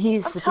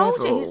devil. I've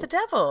told you, he's the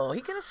devil.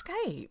 He can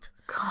escape.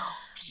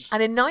 Gosh.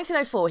 And in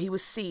 1904, he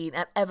was seen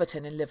at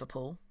Everton in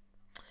Liverpool.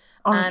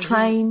 On a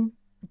train.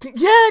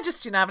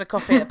 Just, having a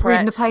coffee at a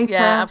reading the paper.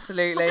 Yeah,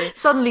 absolutely.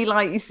 Suddenly,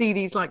 you see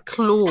these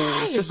claws,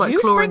 hey, just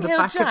clawing the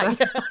back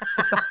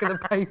of the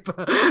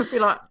paper. Be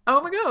like,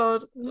 oh my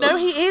god. No,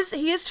 he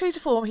is true to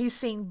form. He's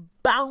seen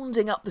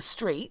bounding up the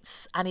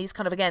streets, and he's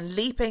kind of again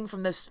leaping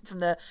from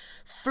the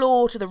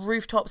floor to the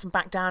rooftops and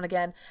back down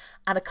again.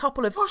 And a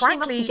couple of frankly, he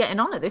must be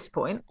getting on at this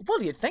point.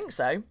 Well, you'd think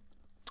so.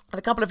 And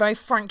a couple of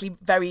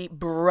very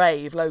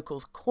brave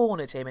locals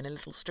cornered him in a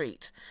little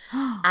street.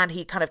 And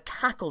he kind of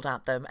cackled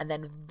at them and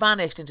then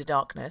vanished into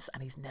darkness,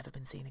 and he's never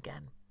been seen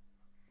again.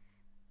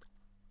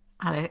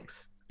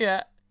 Alex.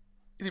 Yeah.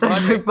 Is he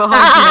behind you? Don't.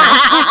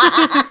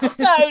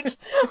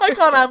 I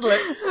can't handle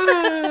it.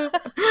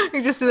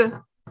 You just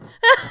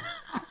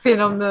been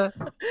on the...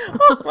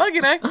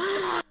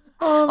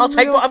 I'll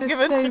take what I'm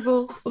given.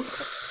 Table.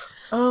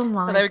 Oh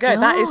my god. So there we go.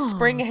 That is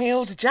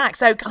Spring-Heeled Jack.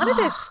 So kind of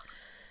this...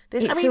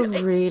 It's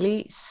a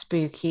really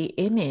spooky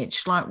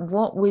image.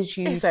 What would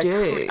you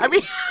do?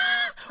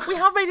 We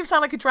have made him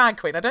sound like a drag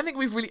queen. I don't think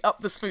we've really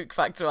upped the spook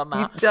factor on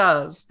that. It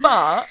does.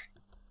 But,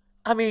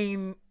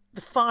 the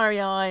fiery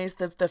eyes,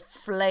 the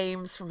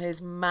flames from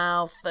his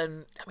mouth,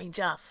 and,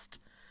 just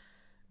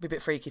be a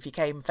bit freaky if you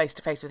came face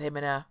to face with him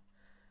in a...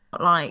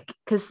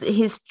 because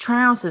his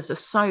trousers are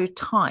so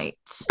tight.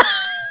 Is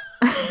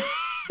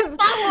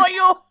that what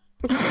you're...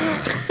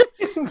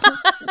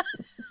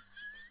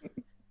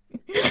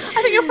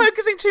 I think you're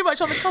focusing too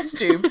much on the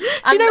costume. Do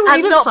you know what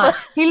he looks like?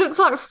 He looks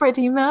like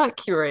Freddie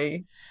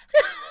Mercury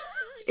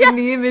in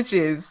the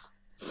images.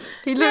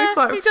 He looks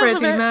like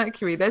Freddie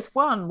Mercury. There's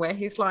one where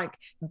his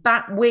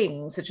bat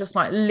wings are just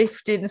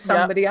lifting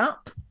somebody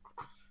up.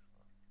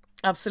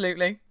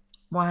 Absolutely.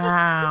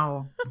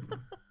 Wow.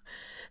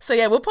 So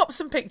we'll pop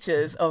some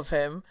pictures of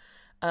him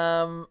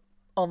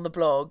on the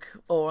blog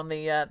or on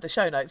the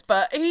show notes,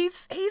 but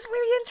he's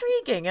really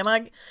intriguing, and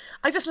I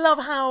just love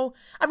how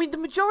the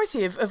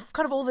majority of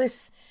kind of all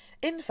this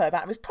info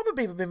about him has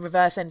probably been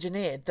reverse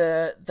engineered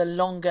the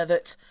longer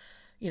that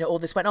all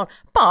this went on.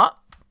 But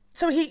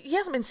so he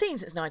hasn't been seen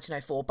since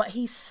 1904, but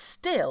he's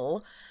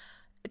still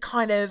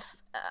kind of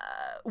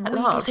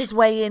wheedles his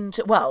way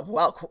into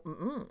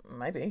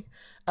maybe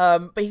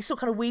but he still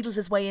kind of wheedles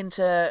his way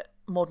into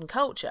modern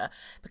culture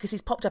because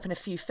he's popped up in a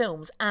few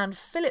films, and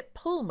Philip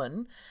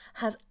Pullman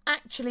has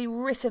actually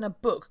written a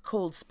book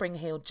called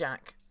Spring-Heeled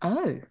Jack.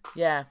 Oh.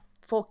 Yeah.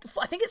 For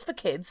I think it's for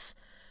kids.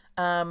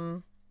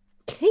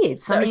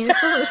 Kids? So, it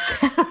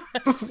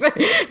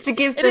doesn't to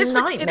give them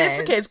nightmares. It is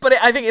for kids, but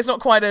I think it's not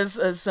quite as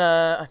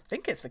I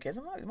think it's for kids.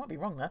 I might be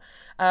wrong there.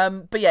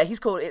 But yeah, it's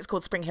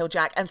called Spring-Heeled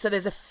Jack. And so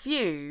there's a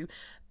few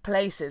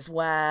places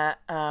where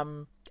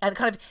and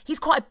kind of he's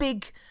quite a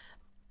big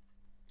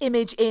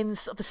image in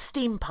sort of the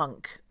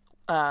steampunk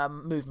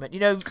movement. Do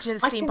you know the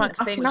steampunk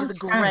thing, which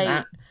is a great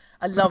that.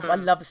 I love the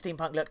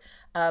steampunk look.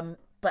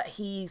 But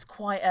he's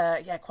quite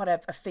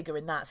a figure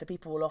in that. So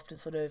people will often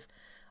sort of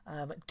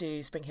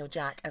do Spring-Heeled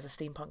Jack as a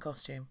steampunk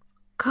costume.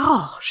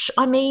 Gosh,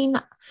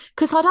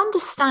 because I'd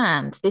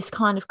understand this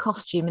kind of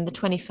costume in the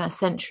 21st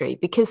century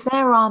because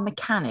there are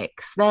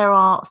mechanics, there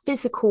are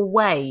physical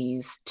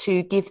ways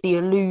to give the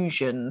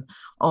illusion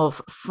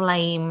of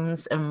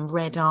flames and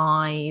red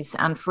eyes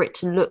and for it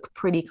to look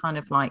pretty kind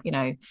of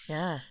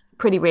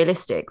pretty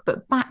realistic.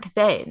 But back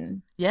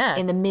then,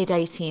 in the mid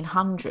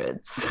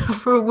 1800s,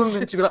 for a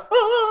woman to be like,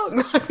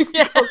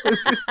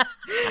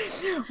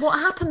 what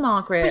happened,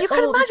 Margaret? But you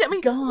can imagine.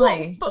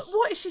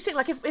 What is she saying?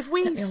 If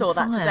we saw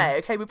that today,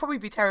 okay, we'd probably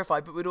be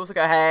terrified, but we'd also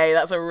go, "Hey,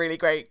 that's a really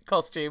great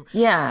costume."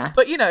 Yeah.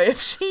 But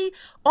if she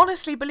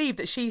honestly believed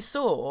that she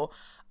saw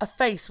a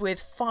face with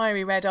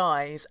fiery red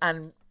eyes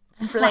and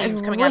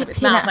flames coming out of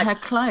its mouth, her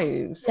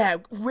clothes,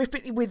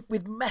 ripping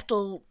with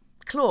metal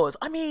claws,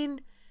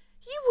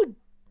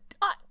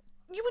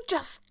 you would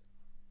just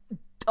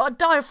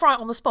die of fright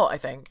on the spot, I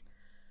think.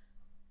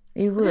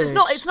 You would.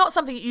 It's not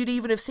something that you'd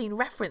even have seen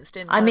referenced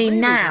in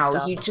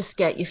now you just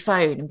get your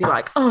phone and be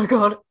like, oh my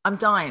god, I'm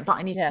dying, but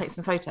I need to take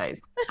some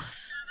photos.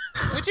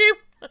 Would you?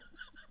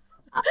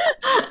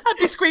 I'd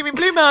be screaming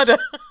blue murder.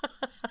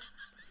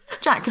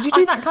 Jack, could you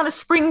do that kind of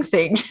spring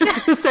thing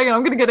just for a second?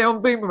 I'm going to get it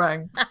on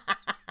Boomerang.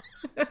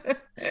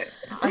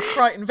 I'm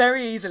frightened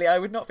very easily. I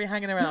would not be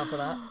hanging around for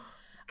that.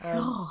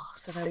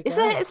 So is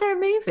there a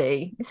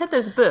movie? You said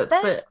there's a book.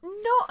 There's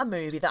not a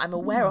movie that I'm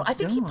aware of. I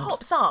think he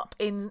pops up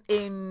in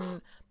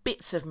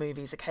bits of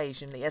movies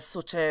occasionally as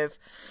sort of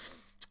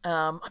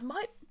I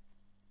might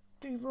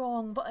be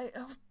wrong, but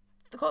I've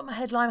got in my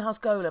head Limehouse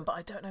Golem, but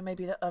I don't know,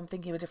 maybe that I'm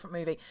thinking of a different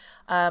movie.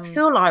 I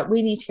feel like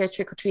we need to go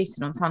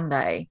trick-or-treating on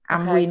Sunday,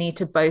 and we need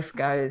to both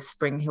go as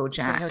Spring Hill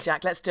Jack. Spring Hill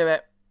Jack, let's do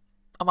it.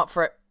 I'm up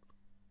for it.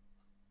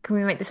 Can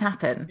we make this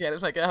happen? Yeah,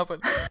 let's make it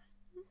happen.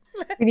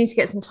 We need to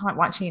get some tight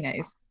white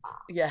chinos.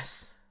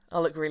 Yes,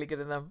 I'll look really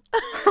good in them.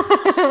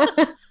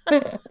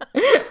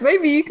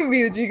 Maybe you can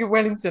be the Duke of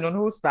Wellington on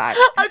horseback.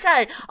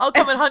 Okay, I'll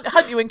come and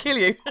hunt you and kill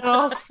you. And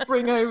I'll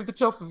spring over the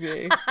top of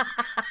you.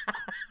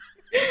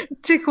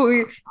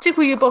 Tickle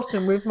your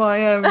bottom with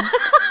my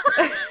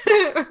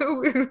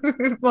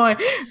with my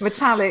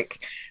metallic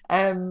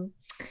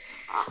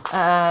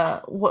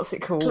what's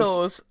it called?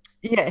 Claws.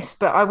 Yes,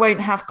 but I won't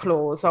have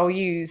claws. I'll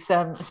use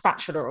a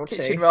spatula or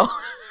kitchen two. Roll.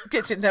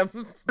 Kitchen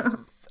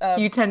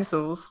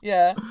utensils.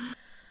 Yeah.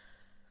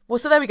 Well,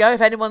 so there we go.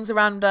 If anyone's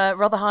around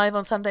Rotherhithe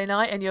on Sunday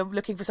night and you're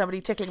looking for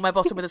somebody tickling my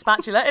bottom with a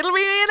spatula, it'll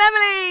be me and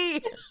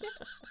Emily.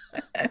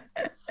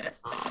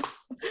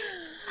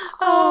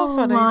 Oh,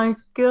 funny. My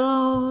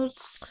God.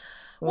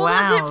 Well,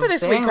 that's it for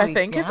this week, I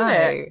think, isn't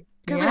it?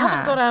 Because we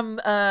haven't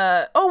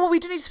got we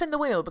do need to spin the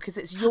wheel because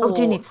it's your. Oh,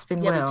 do need to spin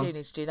the wheel. Yeah, we do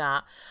need to do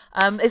that.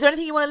 Is there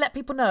anything you want to let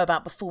people know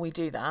about before we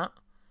do that?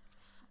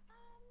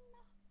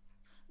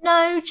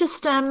 No,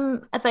 just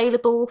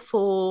available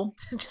for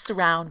just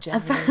around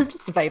generally.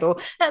 Just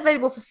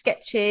available for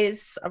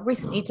sketches. I've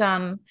recently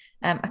done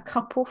a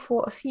couple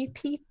for a few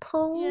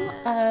people.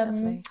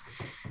 Lovely.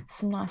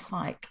 Some nice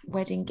like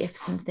wedding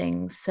gifts and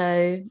things.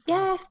 So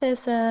yeah, if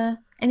there's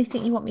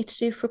anything you want me to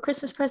do for a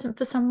Christmas present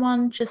for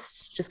someone,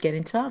 just get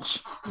in touch.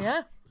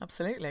 Yeah,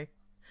 absolutely.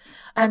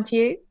 And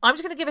you? I'm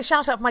just going to give a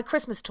shout out for my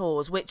Christmas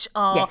tours, which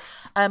are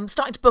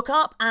starting to book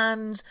up,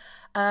 and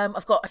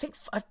I've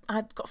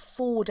got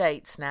 4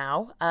 dates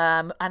now,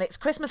 and it's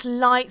Christmas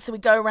lights. So we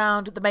go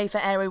around the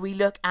Mayfair area. We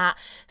look at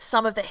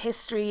some of the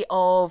history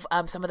of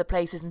some of the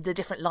places and the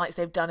different lights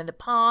they've done in the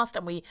past,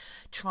 and we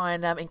try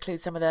and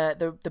include some of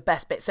the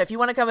best bits. So if you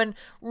want to come and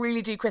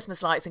really do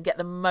Christmas lights and get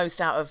the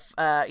most out of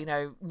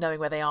knowing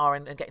where they are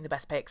and getting the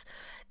best pics,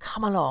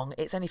 come along.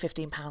 It's only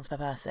 £15 per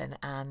person,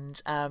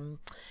 and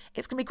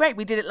it's gonna be great.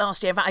 We did it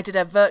last year. In fact, I did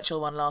a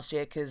virtual one last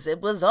year because it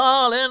was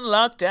all in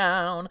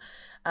lockdown.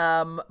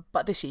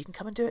 But this year you can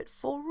come and do it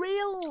for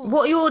real.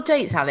 What are your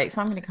dates, Alex?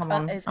 I'm going to come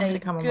on. That is a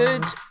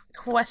good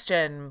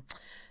question.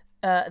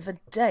 The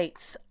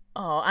dates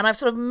are, and I've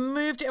sort of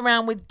moved it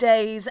around with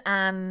days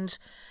and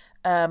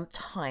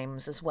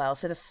times as well.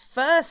 So the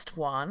first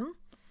one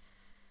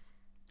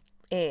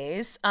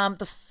is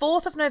the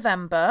 4th of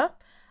November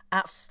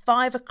at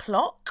 5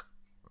 o'clock.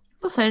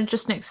 Also,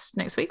 just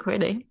next week,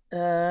 really.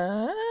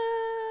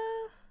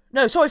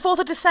 No, sorry, 4th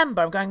of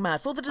December. I'm going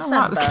mad. 4th of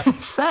December. I was going to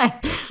say.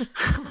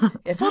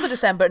 Yeah, 4th of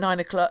December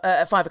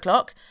at 5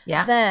 o'clock.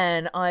 Yeah.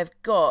 Then I've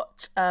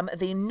got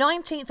the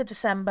 19th of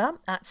December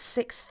at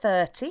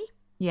 6:30.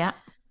 Yeah.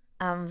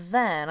 And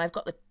then I've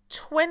got the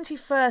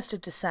 21st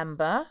of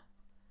December.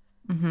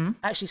 Mm-hmm.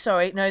 Actually,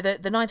 sorry, no, the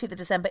 19th of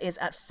December is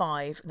at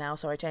 5 now.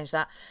 Sorry, I changed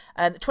that.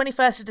 The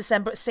 21st of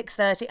December at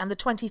 6:30 and the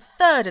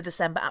 23rd of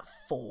December at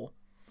 4.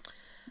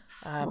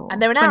 And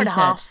they're an hour and a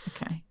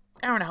half. Okay.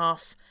 Hour and a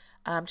half.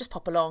 Just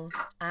pop along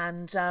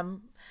and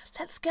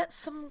let's get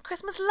some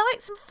Christmas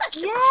lights and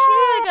festive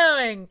cheer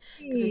going,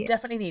 because we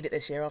definitely need it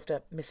this year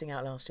after missing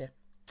out last year.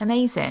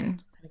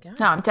 Amazing. There we go.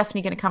 No, I'm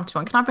definitely going to come to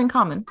one. Can I bring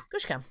Carmen? Of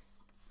course you can.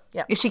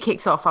 Yeah. If she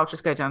kicks off, I'll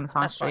just go down the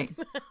side street.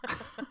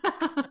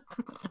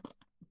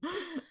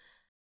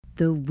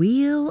 The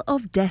Wheel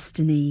of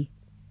Destiny.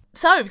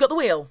 So, you've got the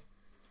wheel.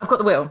 I've got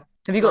the wheel.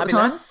 Have you got the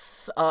time?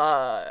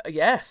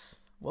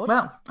 Yes. What?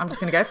 Well, I'm just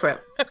going to go for it.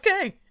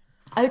 Okay.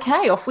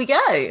 Okay, off we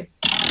go.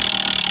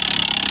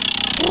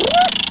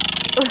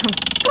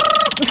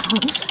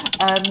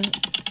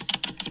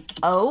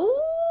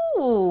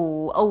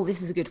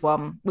 This is a good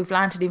one. We've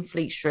landed in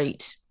Fleet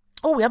Street.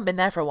 Oh, we haven't been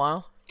there for a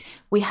while.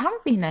 We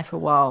haven't been there for a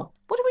while.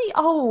 What do we?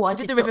 I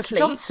did the River Dr. Fleet.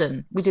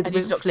 Johnson. We did the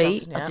River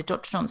Fleet. I did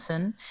Dr.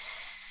 Johnson.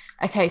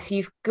 Okay, so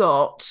you've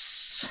got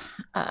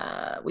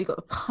we got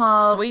the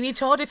pub. Sweeney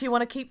Todd, if you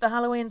want to keep the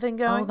Halloween thing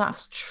going. Oh,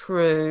 that's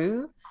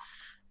true.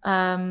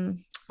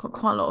 Got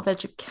quite a lot of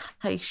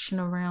education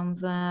around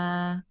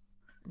there.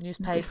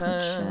 Newspapers,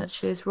 different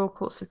churches, Royal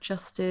Courts of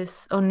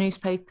Justice. Oh,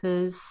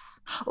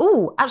 newspapers.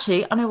 Oh,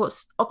 actually, I know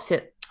what's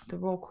opposite the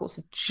Royal Courts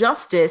of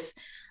Justice.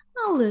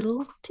 A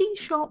little tea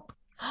shop.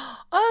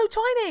 Oh,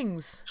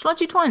 Twinings. Shall I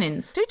do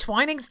Twinings? Do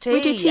Twinings tea.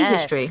 We do tea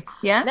history.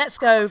 Yeah. Let's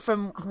go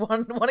from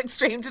one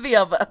extreme to the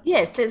other.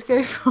 Yes, let's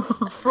go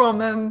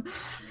from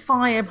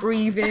fire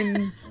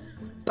breathing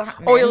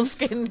Batman.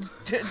 Oil-skinned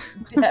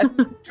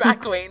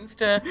drag queens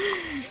to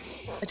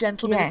a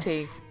gentle bit of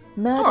tea.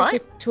 Murder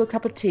to a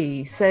cup of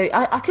tea. So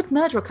I could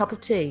murder a cup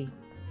of tea.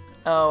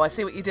 Oh, I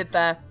see what you did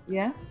there.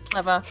 Yeah.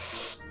 Clever.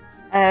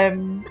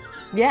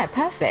 Yeah,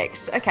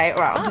 perfect. Okay,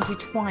 all right. I'm going to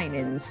do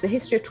Twinings. The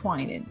history of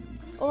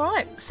Twinings. All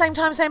right. Same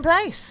time, same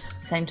place.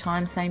 Same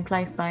time, same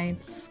place,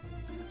 babes.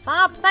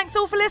 Fab. Thanks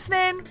all for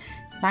listening.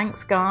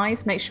 Thanks,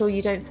 guys. Make sure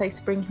you don't say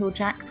Spring Hill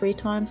Jack 3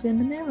 times in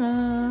the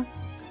mirror.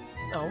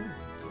 Oh.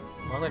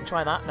 I'm going to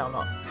try that. No, I'm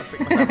not. I'll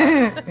freak myself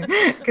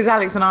out. Because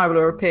Alex and I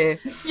will appear.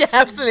 Yeah,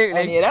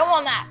 absolutely. And you don't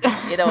want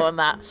that. You don't want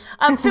that.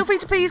 Feel free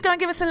to please go and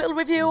give us a little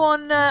review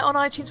on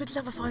iTunes. We'd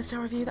love a 5-star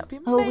review. That'd be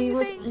amazing. Oh, we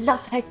would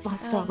love a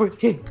 5-star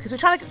review. Because we're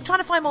trying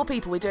to find more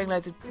people. We're doing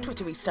loads of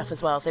Twittery stuff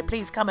as well. So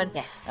please come and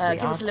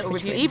give us a little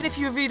review. Even if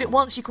you reviewed it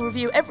once, you can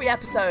review every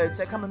episode.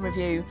 So come and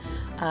review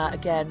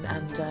again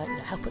and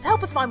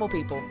help us find more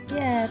people.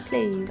 Yeah,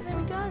 please.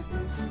 There we go.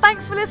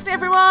 Thanks for listening,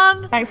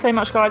 everyone. Thanks so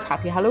much, guys.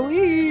 Happy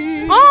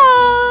Halloween.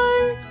 Bye.